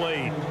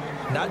incomplete.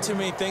 Not too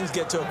many things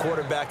get to a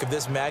quarterback of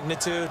this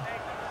magnitude,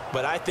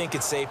 but I think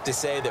it's safe to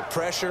say that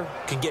pressure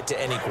can get to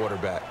any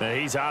quarterback. Now,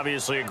 he's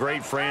obviously a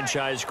great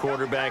franchise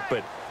quarterback,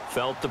 but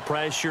felt the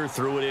pressure,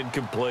 threw it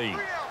incomplete.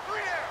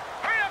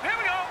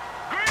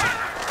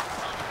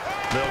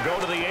 They'll go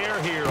to the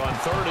air here on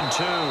 3rd and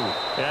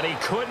 2, and he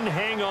couldn't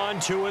hang on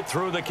to it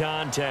through the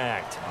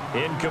contact.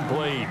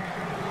 Incomplete.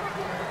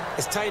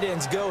 As tight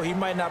ends go, he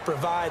might not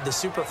provide the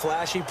super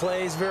flashy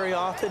plays very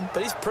often,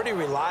 but he's pretty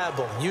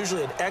reliable,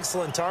 usually an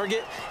excellent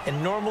target,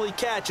 and normally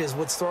catches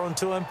what's thrown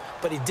to him,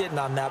 but he didn't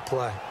on that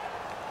play.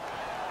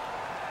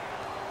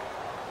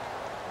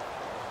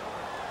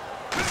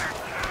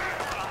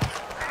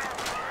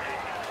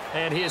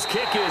 And his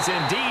kick is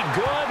indeed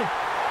good,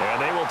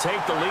 and they will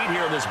take the lead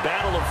here in this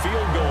battle of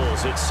field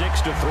goals. It's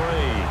 6-3.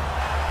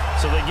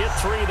 So they get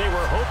 3. They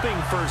were hoping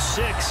for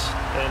 6,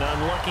 an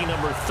unlucky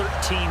number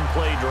 13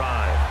 play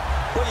drive.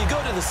 Well, you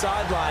go to the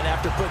sideline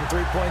after putting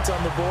 3 points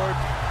on the board,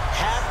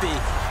 happy,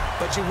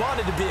 but you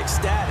wanted to be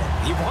ecstatic.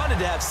 You wanted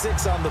to have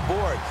 6 on the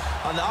board.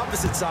 On the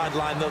opposite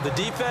sideline, though, the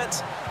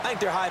defense, I think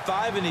they're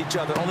high-fiving each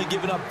other, only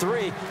giving up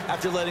 3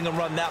 after letting them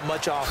run that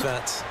much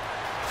offense.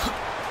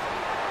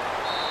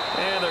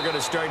 And they're going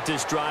to start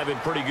this drive in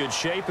pretty good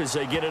shape as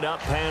they get it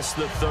up past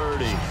the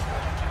 30.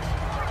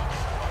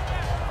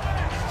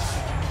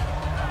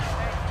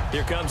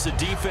 Here comes the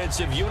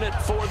defensive unit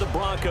for the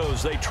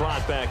Broncos. They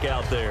trot back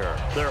out there.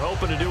 They're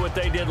hoping to do what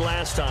they did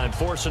last time,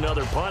 force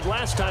another punt.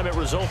 Last time it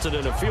resulted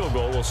in a field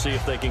goal. We'll see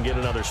if they can get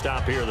another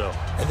stop here, though.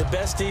 And the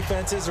best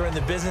defenses are in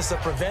the business of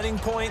preventing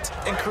points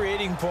and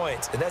creating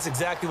points. And that's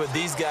exactly what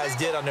these guys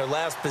did on their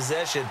last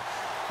possession.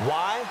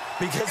 Why?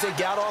 Because they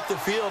got off the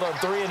field on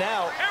 3 and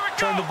out,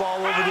 turned the ball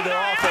over to their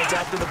offense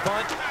after the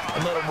punt,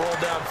 and let them roll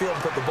downfield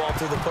and put the ball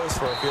through the post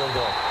for a field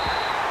goal.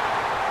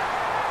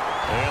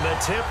 And the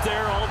tip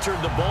there altered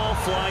the ball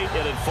flight,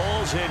 and it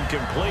falls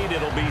incomplete.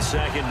 It'll be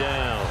 2nd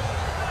down.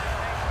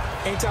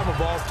 Anytime a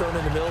ball's thrown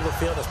in the middle of the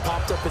field, it's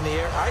popped up in the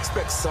air, I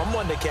expect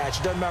someone to catch.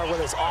 It doesn't matter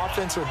whether it's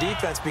offense or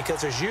defense,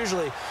 because there's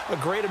usually a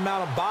great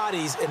amount of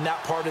bodies in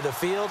that part of the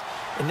field.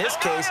 In this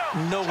case,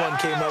 no one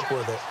came up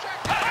with it.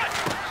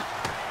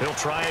 He'll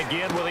try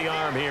again with the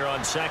arm here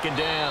on 2nd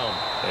down.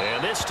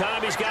 And this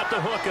time he's got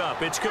the hook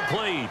up. It's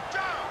complete.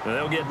 And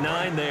they'll get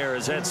 9 there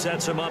as that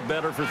sets him up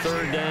better for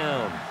 3rd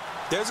down.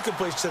 There's a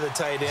completion to the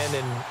tight end,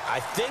 and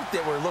I think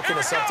that we're looking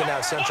at something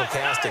out of central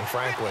casting,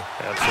 frankly.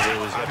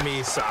 Absolutely. I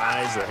mean,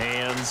 size, the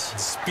hands.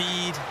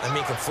 Speed. I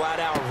mean, can flat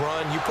out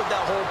run. You put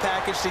that whole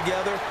package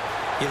together,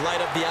 you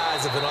light up the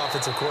eyes of an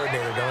offensive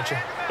coordinator, don't you?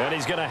 And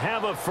he's going to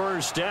have a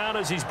 1st down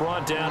as he's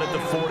brought down at the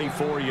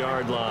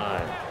 44-yard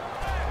line.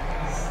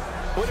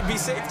 Would it be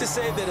safe to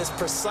say that as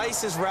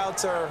precise as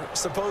routes are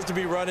supposed to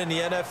be run in the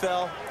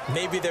NFL,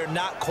 maybe they're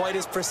not quite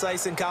as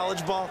precise in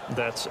college ball?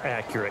 That's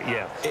accurate,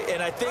 yeah.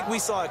 And I think we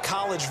saw a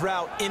college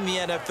route in the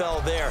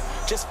NFL there.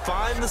 Just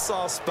find the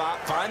soft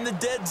spot, find the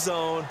dead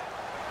zone,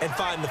 and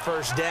find the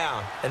 1st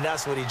down. And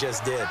that's what he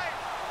just did.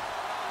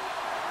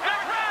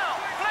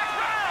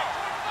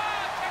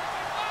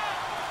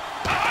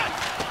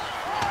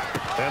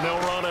 And they'll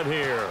run it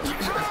here.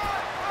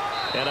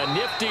 And a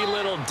nifty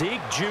little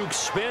deke juke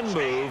spin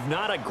move.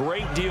 Not a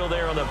great deal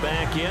there on the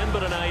back end,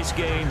 but a nice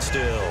gain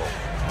still.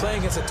 Playing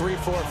against a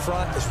 3-4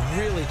 front is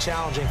really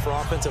challenging for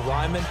offensive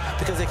linemen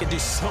because they can do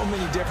so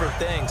many different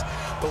things.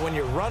 But when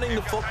you're running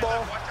the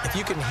football, if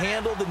you can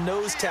handle the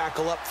nose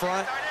tackle up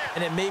front,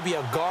 and then maybe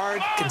a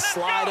guard can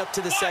slide up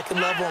to the second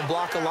level and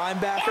block a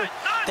linebacker,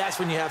 that's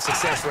when you have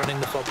success running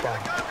the football.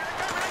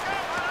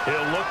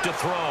 He'll look to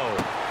throw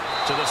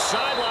to the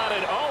sideline,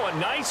 and oh, a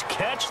nice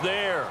catch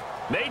there.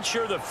 Made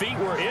sure the feet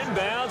were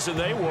inbounds, and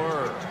they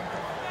were.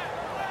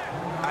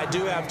 I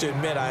do have to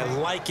admit, I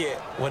like it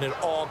when it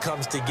all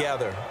comes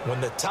together.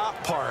 When the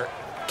top part,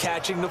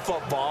 catching the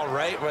football,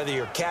 right, whether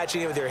you're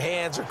catching it with your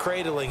hands or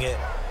cradling it,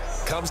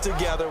 comes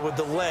together with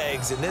the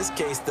legs, in this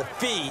case the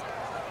feet,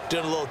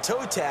 doing a little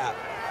toe tap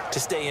to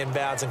stay in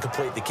bounds and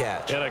complete the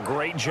catch. And a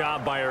great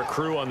job by our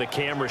crew on the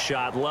camera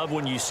shot. Love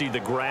when you see the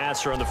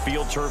grass or on the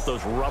field turf,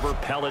 those rubber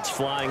pellets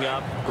flying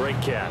up. Great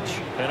catch.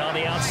 And on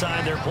the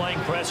outside, they're playing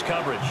press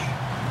coverage.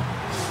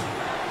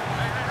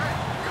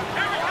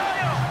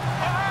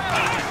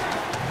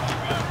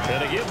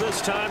 And to give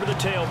this time to the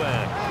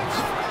tailback.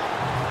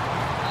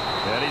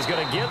 And he's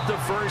going to get the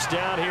first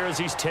down here as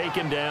he's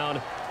taken down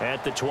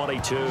at the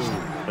 22.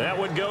 That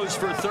one goes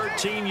for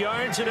 13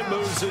 yards, and it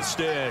moves the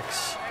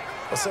sticks.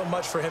 Well, so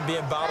much for him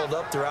being bottled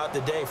up throughout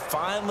the day.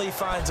 Finally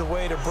finds a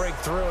way to break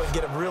through and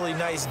get a really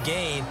nice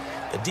gain.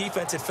 The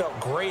defense had felt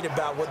great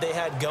about what they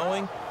had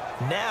going.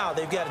 Now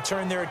they've got to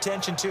turn their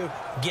attention to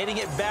getting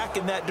it back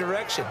in that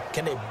direction.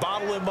 Can they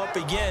bottle him up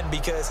again?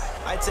 Because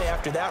I'd say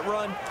after that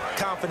run,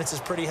 confidence is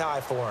pretty high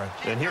for him.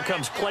 And here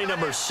comes play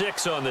number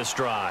 6 on this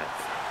drive.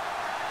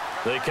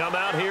 They come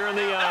out here in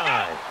the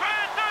eye.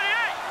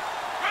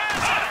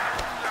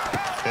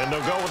 And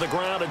they'll go with the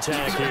ground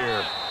attack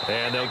here.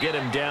 And they'll get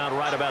him down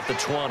right about the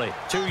 20.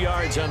 2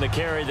 yards on the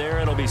carry there.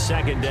 It'll be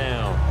second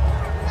down.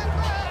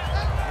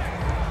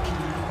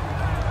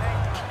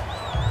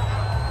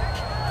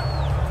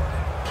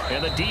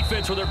 And the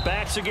defense with their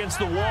backs against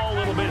the wall a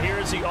little bit here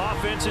as the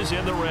offense is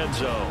in the red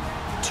zone.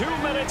 2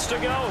 minutes to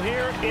go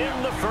here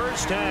in the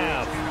first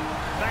half.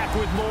 Back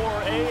with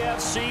more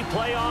AFC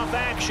playoff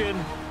action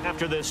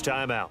after this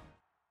timeout.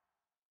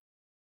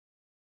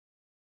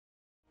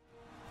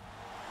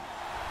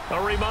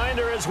 A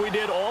reminder, as we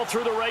did all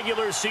through the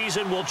regular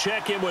season, we'll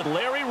check in with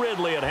Larry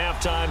Ridley at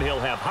halftime. He'll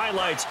have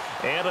highlights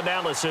and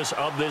analysis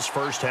of this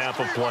first half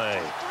of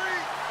play.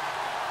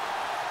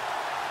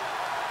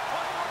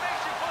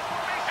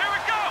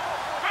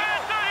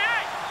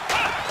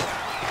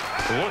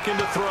 Looking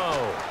to throw.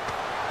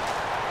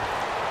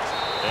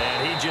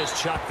 And he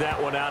just chucked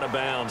that one out of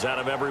bounds, out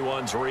of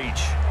everyone's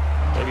reach.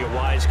 Maybe a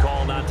wise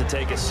call not to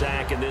take a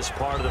sack in this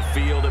part of the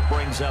field. It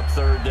brings up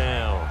third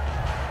down.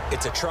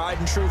 It's a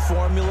tried-and-true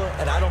formula,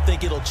 and I don't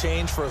think it'll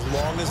change for as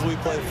long as we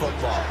play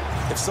football.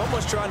 If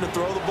someone's trying to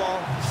throw the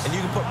ball and you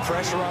can put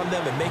pressure on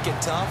them and make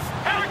it tough,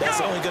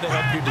 that's only going to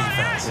help your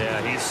defense. Yeah,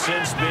 he's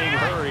since being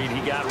hurried. He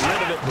got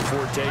rid of it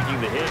before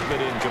taking the hit, but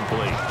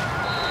incomplete.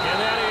 And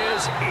that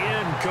is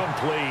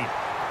incomplete.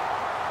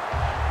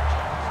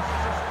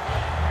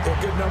 There are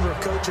a good number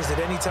of coaches that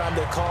any time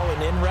they call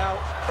an in route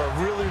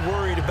are really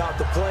worried about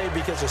the play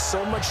because there's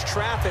so much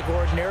traffic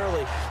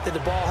ordinarily that the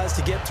ball has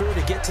to get through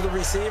to get to the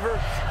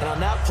receiver. And on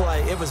that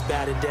play, it was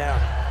batted down.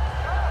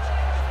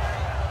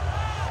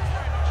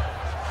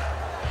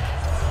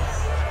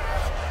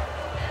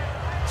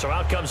 So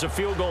out comes the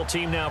field goal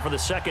team now for the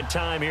second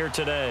time here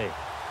today.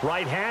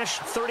 Right hash,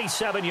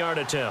 37-yard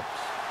attempt.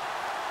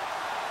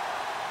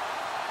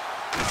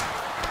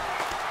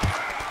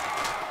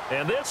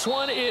 And this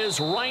one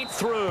is right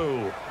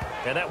through.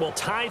 And that will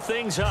tie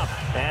things up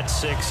at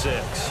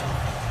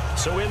 6-6.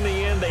 So in the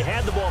end, they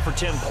had the ball for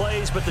 10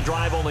 plays, but the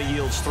drive only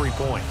yields 3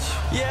 points.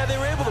 Yeah, they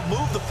were able to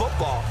move the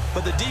football,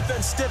 but the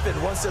defense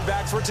stiffened once their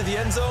backs were to the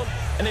end zone,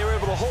 and they were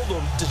able to hold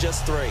them to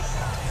just 3.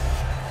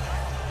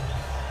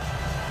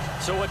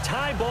 So a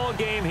tie ball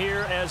game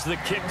here as the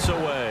kick's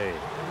away.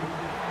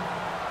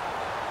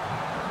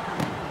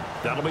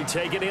 That'll be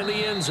taken in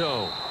the end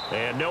zone.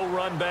 And no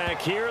run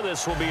back here.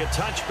 This will be a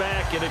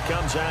touchback, and it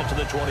comes out to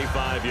the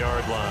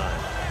 25-yard line.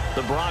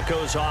 The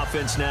Broncos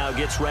offense now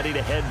gets ready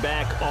to head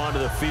back onto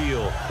the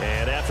field.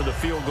 And after the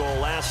field goal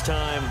last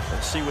time,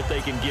 let's see what they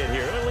can get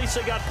here. At least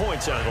they got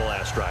points out of the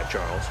last drive,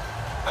 Charles.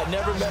 I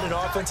never met an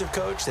offensive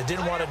coach that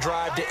didn't want to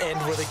drive to end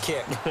with a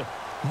kick.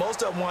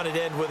 Most of them wanted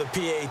to end with a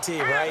PAT,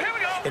 right?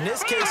 In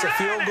this case, a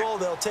field goal,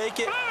 they'll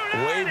take it.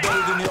 Way better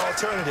than the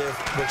alternative,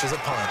 which is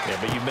a punt. Yeah,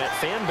 but you met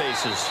fan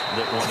bases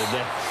that wanted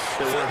that,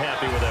 that weren't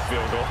happy with that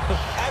field goal.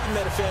 I haven't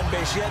met a fan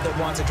base yet that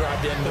wants to drive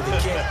to end with a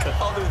kick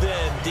other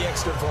than the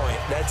extra point.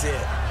 That's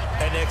it.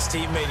 An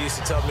ex-teammate used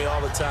to tell me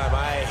all the time,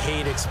 I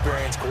hate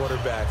experienced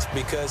quarterbacks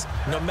because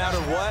no matter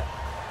what,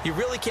 You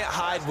really can't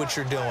hide what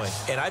you're doing.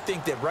 And I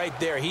think that right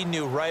there, he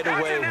knew right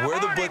away where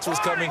the blitz was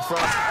coming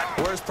from,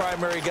 where his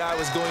primary guy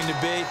was going to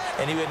be,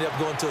 and he ended up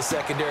going to a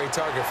secondary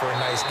target for a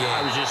nice game.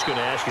 I was just going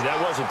to ask you,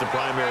 that wasn't the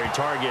primary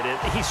target.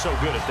 He's so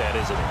good at that,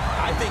 isn't he?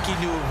 I think he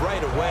knew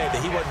right away that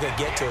he wasn't going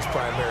to get to his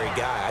primary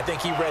guy. I think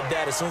he read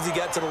that as soon as he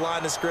got to the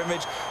line of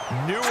scrimmage,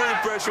 knew where the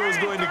pressure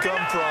was going to come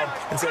from,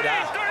 and said,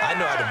 I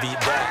know how to beat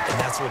that, and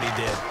that's what he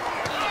did.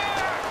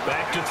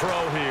 Back to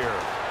throw here.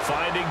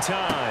 Finding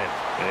time.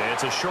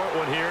 It's a short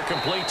one here,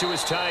 complete to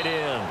his tight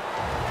end.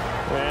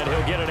 And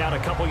he'll get it out a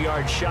couple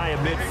yards shy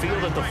of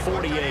midfield at the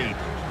 48.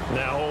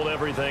 Now hold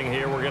everything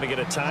here. We're going to get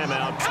a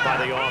timeout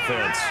by the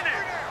offense.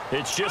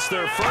 It's just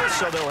their first,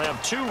 so they'll have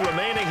 2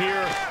 remaining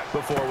here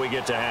before we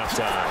get to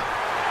halftime.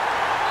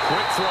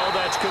 Quick throw,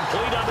 that's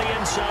complete on the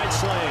inside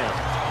slant.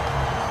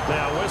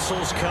 Now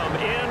whistles come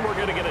in. We're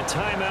going to get a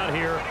timeout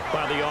here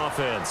by the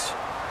offense.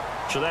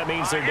 So that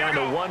means they're down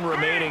to 1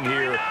 remaining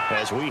here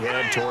as we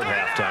head toward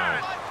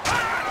halftime.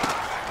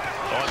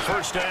 On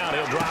first down,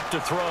 he'll drop to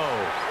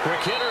throw.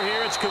 Quick hitter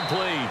here, it's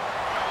complete.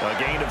 A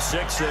gain of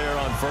 6 there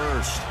on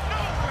first.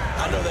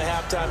 I know the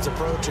halftime's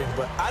approaching,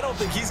 but I don't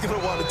think he's going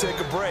to want to take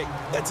a break.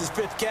 That's his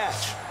 5th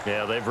catch.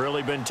 Yeah, they've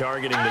really been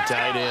targeting the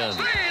tight end.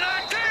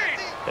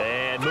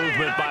 And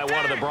movement by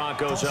one of the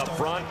Broncos up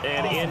front,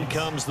 and in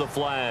comes the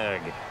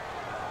flag.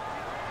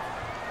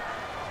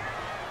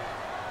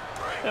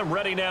 And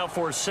ready now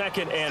for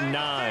 2nd and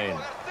 9.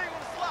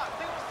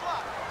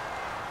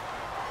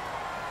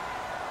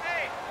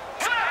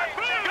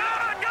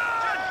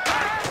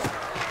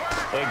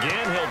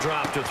 Again, he'll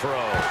drop to throw.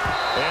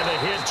 And the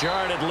hit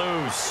jarred it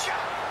loose.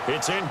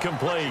 It's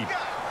incomplete.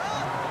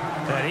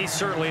 And he's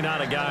certainly not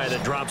a guy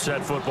that drops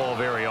that football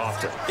very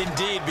often.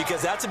 Indeed,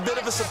 because that's a bit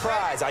of a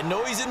surprise. I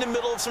know he's in the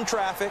middle of some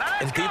traffic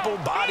and people,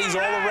 bodies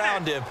all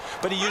around him,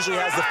 but he usually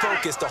has the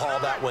focus to haul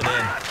that one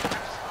in.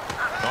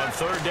 On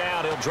third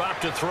down, he'll drop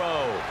to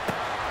throw.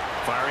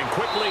 Firing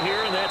quickly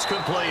here, and that's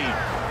complete.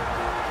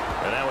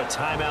 And now a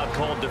timeout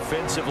called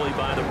defensively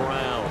by the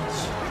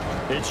Browns.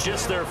 It's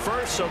just their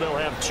first, so they'll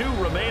have 2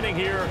 remaining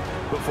here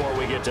before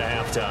we get to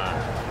halftime.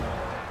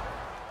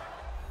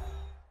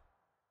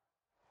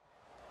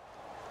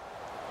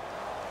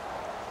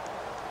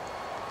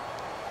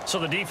 So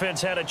the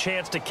defense had a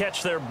chance to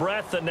catch their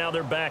breath, and now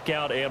they're back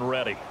out and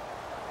ready.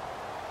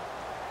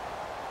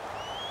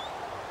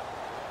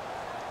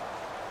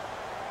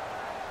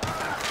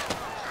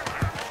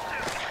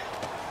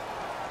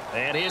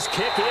 And his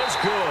kick is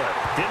good.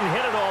 Didn't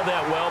hit it all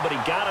that well, but he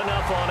got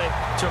enough on it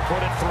to put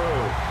it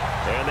through.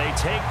 And they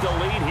take the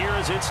lead here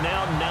as it's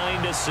now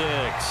 9-6.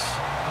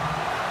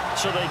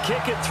 So they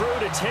kick it through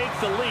to take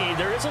the lead.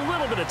 There is a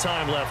little bit of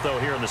time left, though,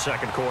 here in the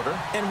second quarter.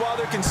 And while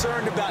they're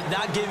concerned about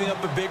not giving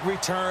up a big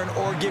return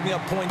or giving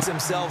up points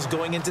themselves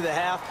going into the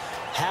half,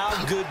 how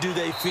good do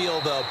they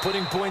feel, though,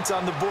 putting points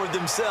on the board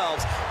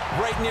themselves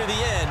right near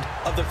the end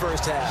of the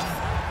first half?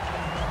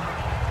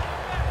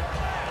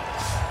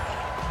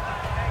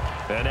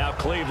 And now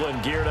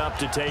Cleveland geared up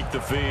to take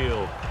the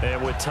field. And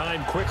with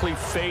time quickly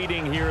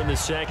fading here in the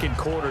second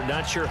quarter,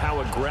 not sure how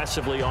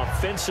aggressively,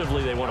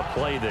 offensively they want to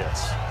play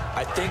this.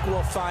 I think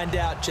we'll find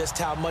out just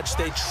how much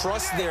they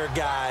trust their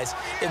guys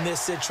in this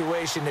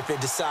situation if they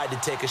decide to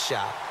take a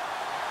shot.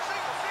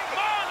 Come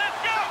on, let's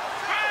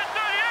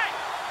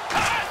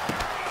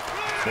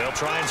go! They'll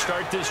try and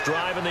start this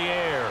drive in the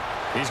air.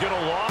 He's going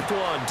to loft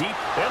one deep,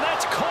 and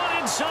that's caught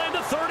inside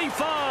the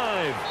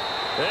 35.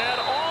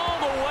 And all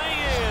the way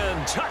in.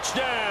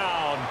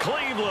 Touchdown,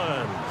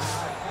 Cleveland.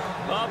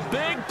 A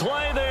big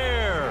play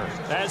there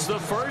as the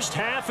first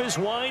half is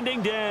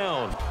winding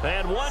down.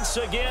 And once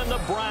again, the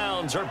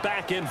Browns are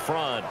back in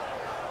front.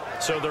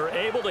 So they're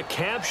able to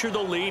capture the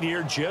lead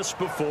here just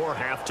before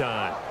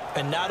halftime.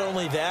 And not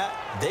only that,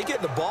 they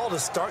get the ball to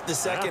start the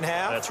second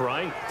half. That's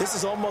right. This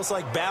is almost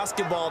like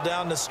basketball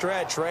down the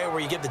stretch, right, where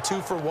you get the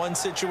 2-for-1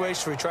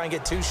 situation where you try and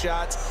get 2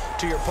 shots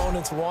to your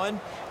opponent's 1.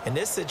 In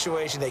this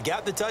situation, they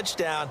got the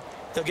touchdown.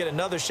 They'll get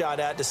another shot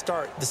at to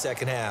start the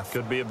second half.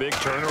 Could be a big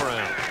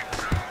turnaround.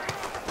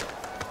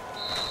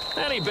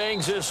 And he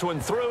bangs this one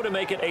through to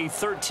make it a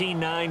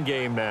 13-9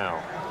 game now.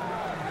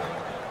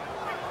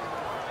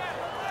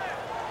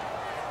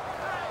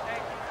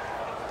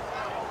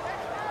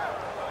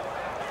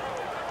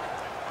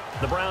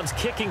 The Browns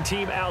kicking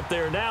team out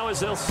there now as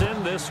they'll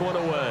send this one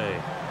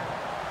away.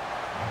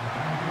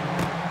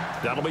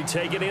 That'll be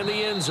taken in the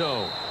end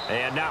zone.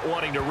 And not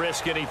wanting to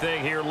risk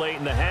anything here late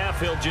in the half,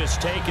 he'll just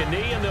take a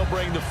knee and they'll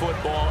bring the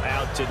football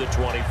out to the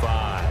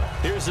 25.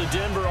 Here's the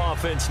Denver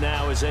offense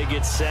now as they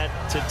get set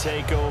to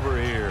take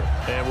over here.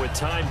 And with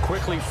time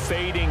quickly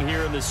fading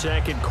here in the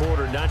second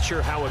quarter, not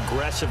sure how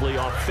aggressively,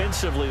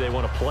 offensively they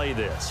want to play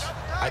this.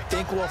 I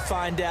think we'll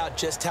find out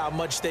just how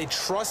much they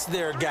trust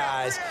their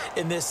guys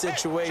in this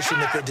situation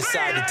if they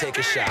decide to take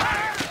a shot.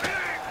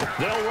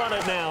 They'll run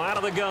it now out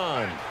of the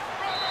gun.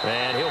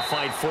 And he'll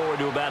fight forward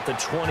to about the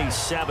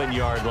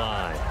 27-yard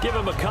line. Give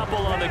him a couple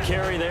on the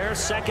carry there,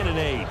 2nd and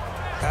 8.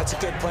 That's a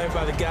good play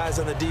by the guys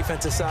on the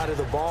defensive side of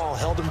the ball.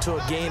 Held them to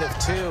a gain of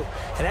 2.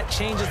 And that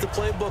changes the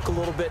playbook a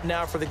little bit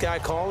now for the guy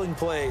calling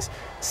plays.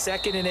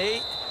 2nd and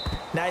 8.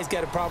 Now he's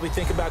got to probably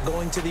think about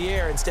going to the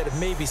air instead of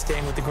maybe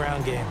staying with the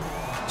ground game.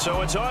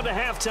 So it's on to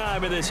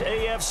halftime in this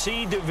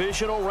AFC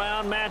Divisional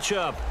Round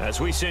matchup. As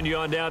we send you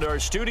on down to our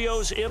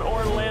studios in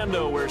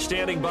Orlando, where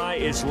standing by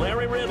is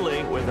Larry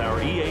Ridley with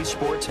our EA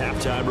Sports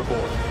Halftime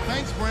Report.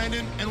 Thanks,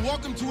 Brandon, and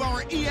welcome to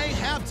our EA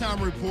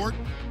Halftime Report.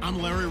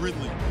 I'm Larry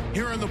Ridley.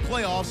 Here in the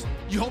playoffs,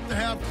 you hope to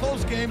have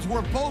close games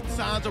where both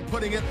sides are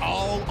putting it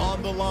all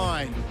on the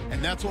line.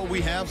 And that's what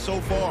we have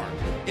so far.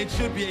 It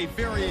should be a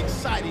very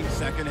exciting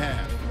second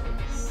half.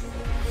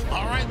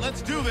 All right,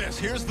 let's do this.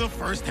 Here's the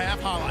first half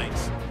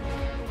highlights.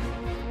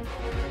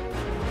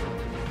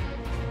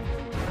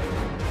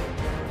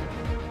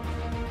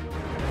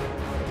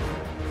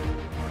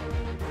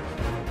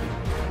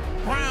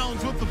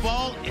 Browns with the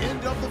ball,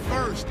 end of the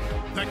first.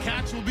 The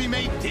catch will be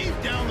made deep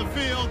down the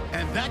field,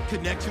 and that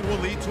connection will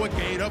lead to a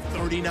gain of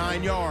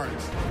 39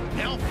 yards.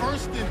 Now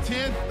 1st and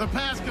 10, the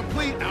pass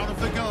complete out of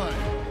the gun.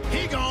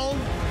 He gone.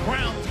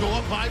 Browns go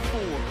up by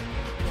 4.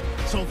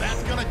 So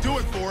that's going to do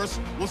it for us.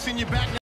 We'll see you back next.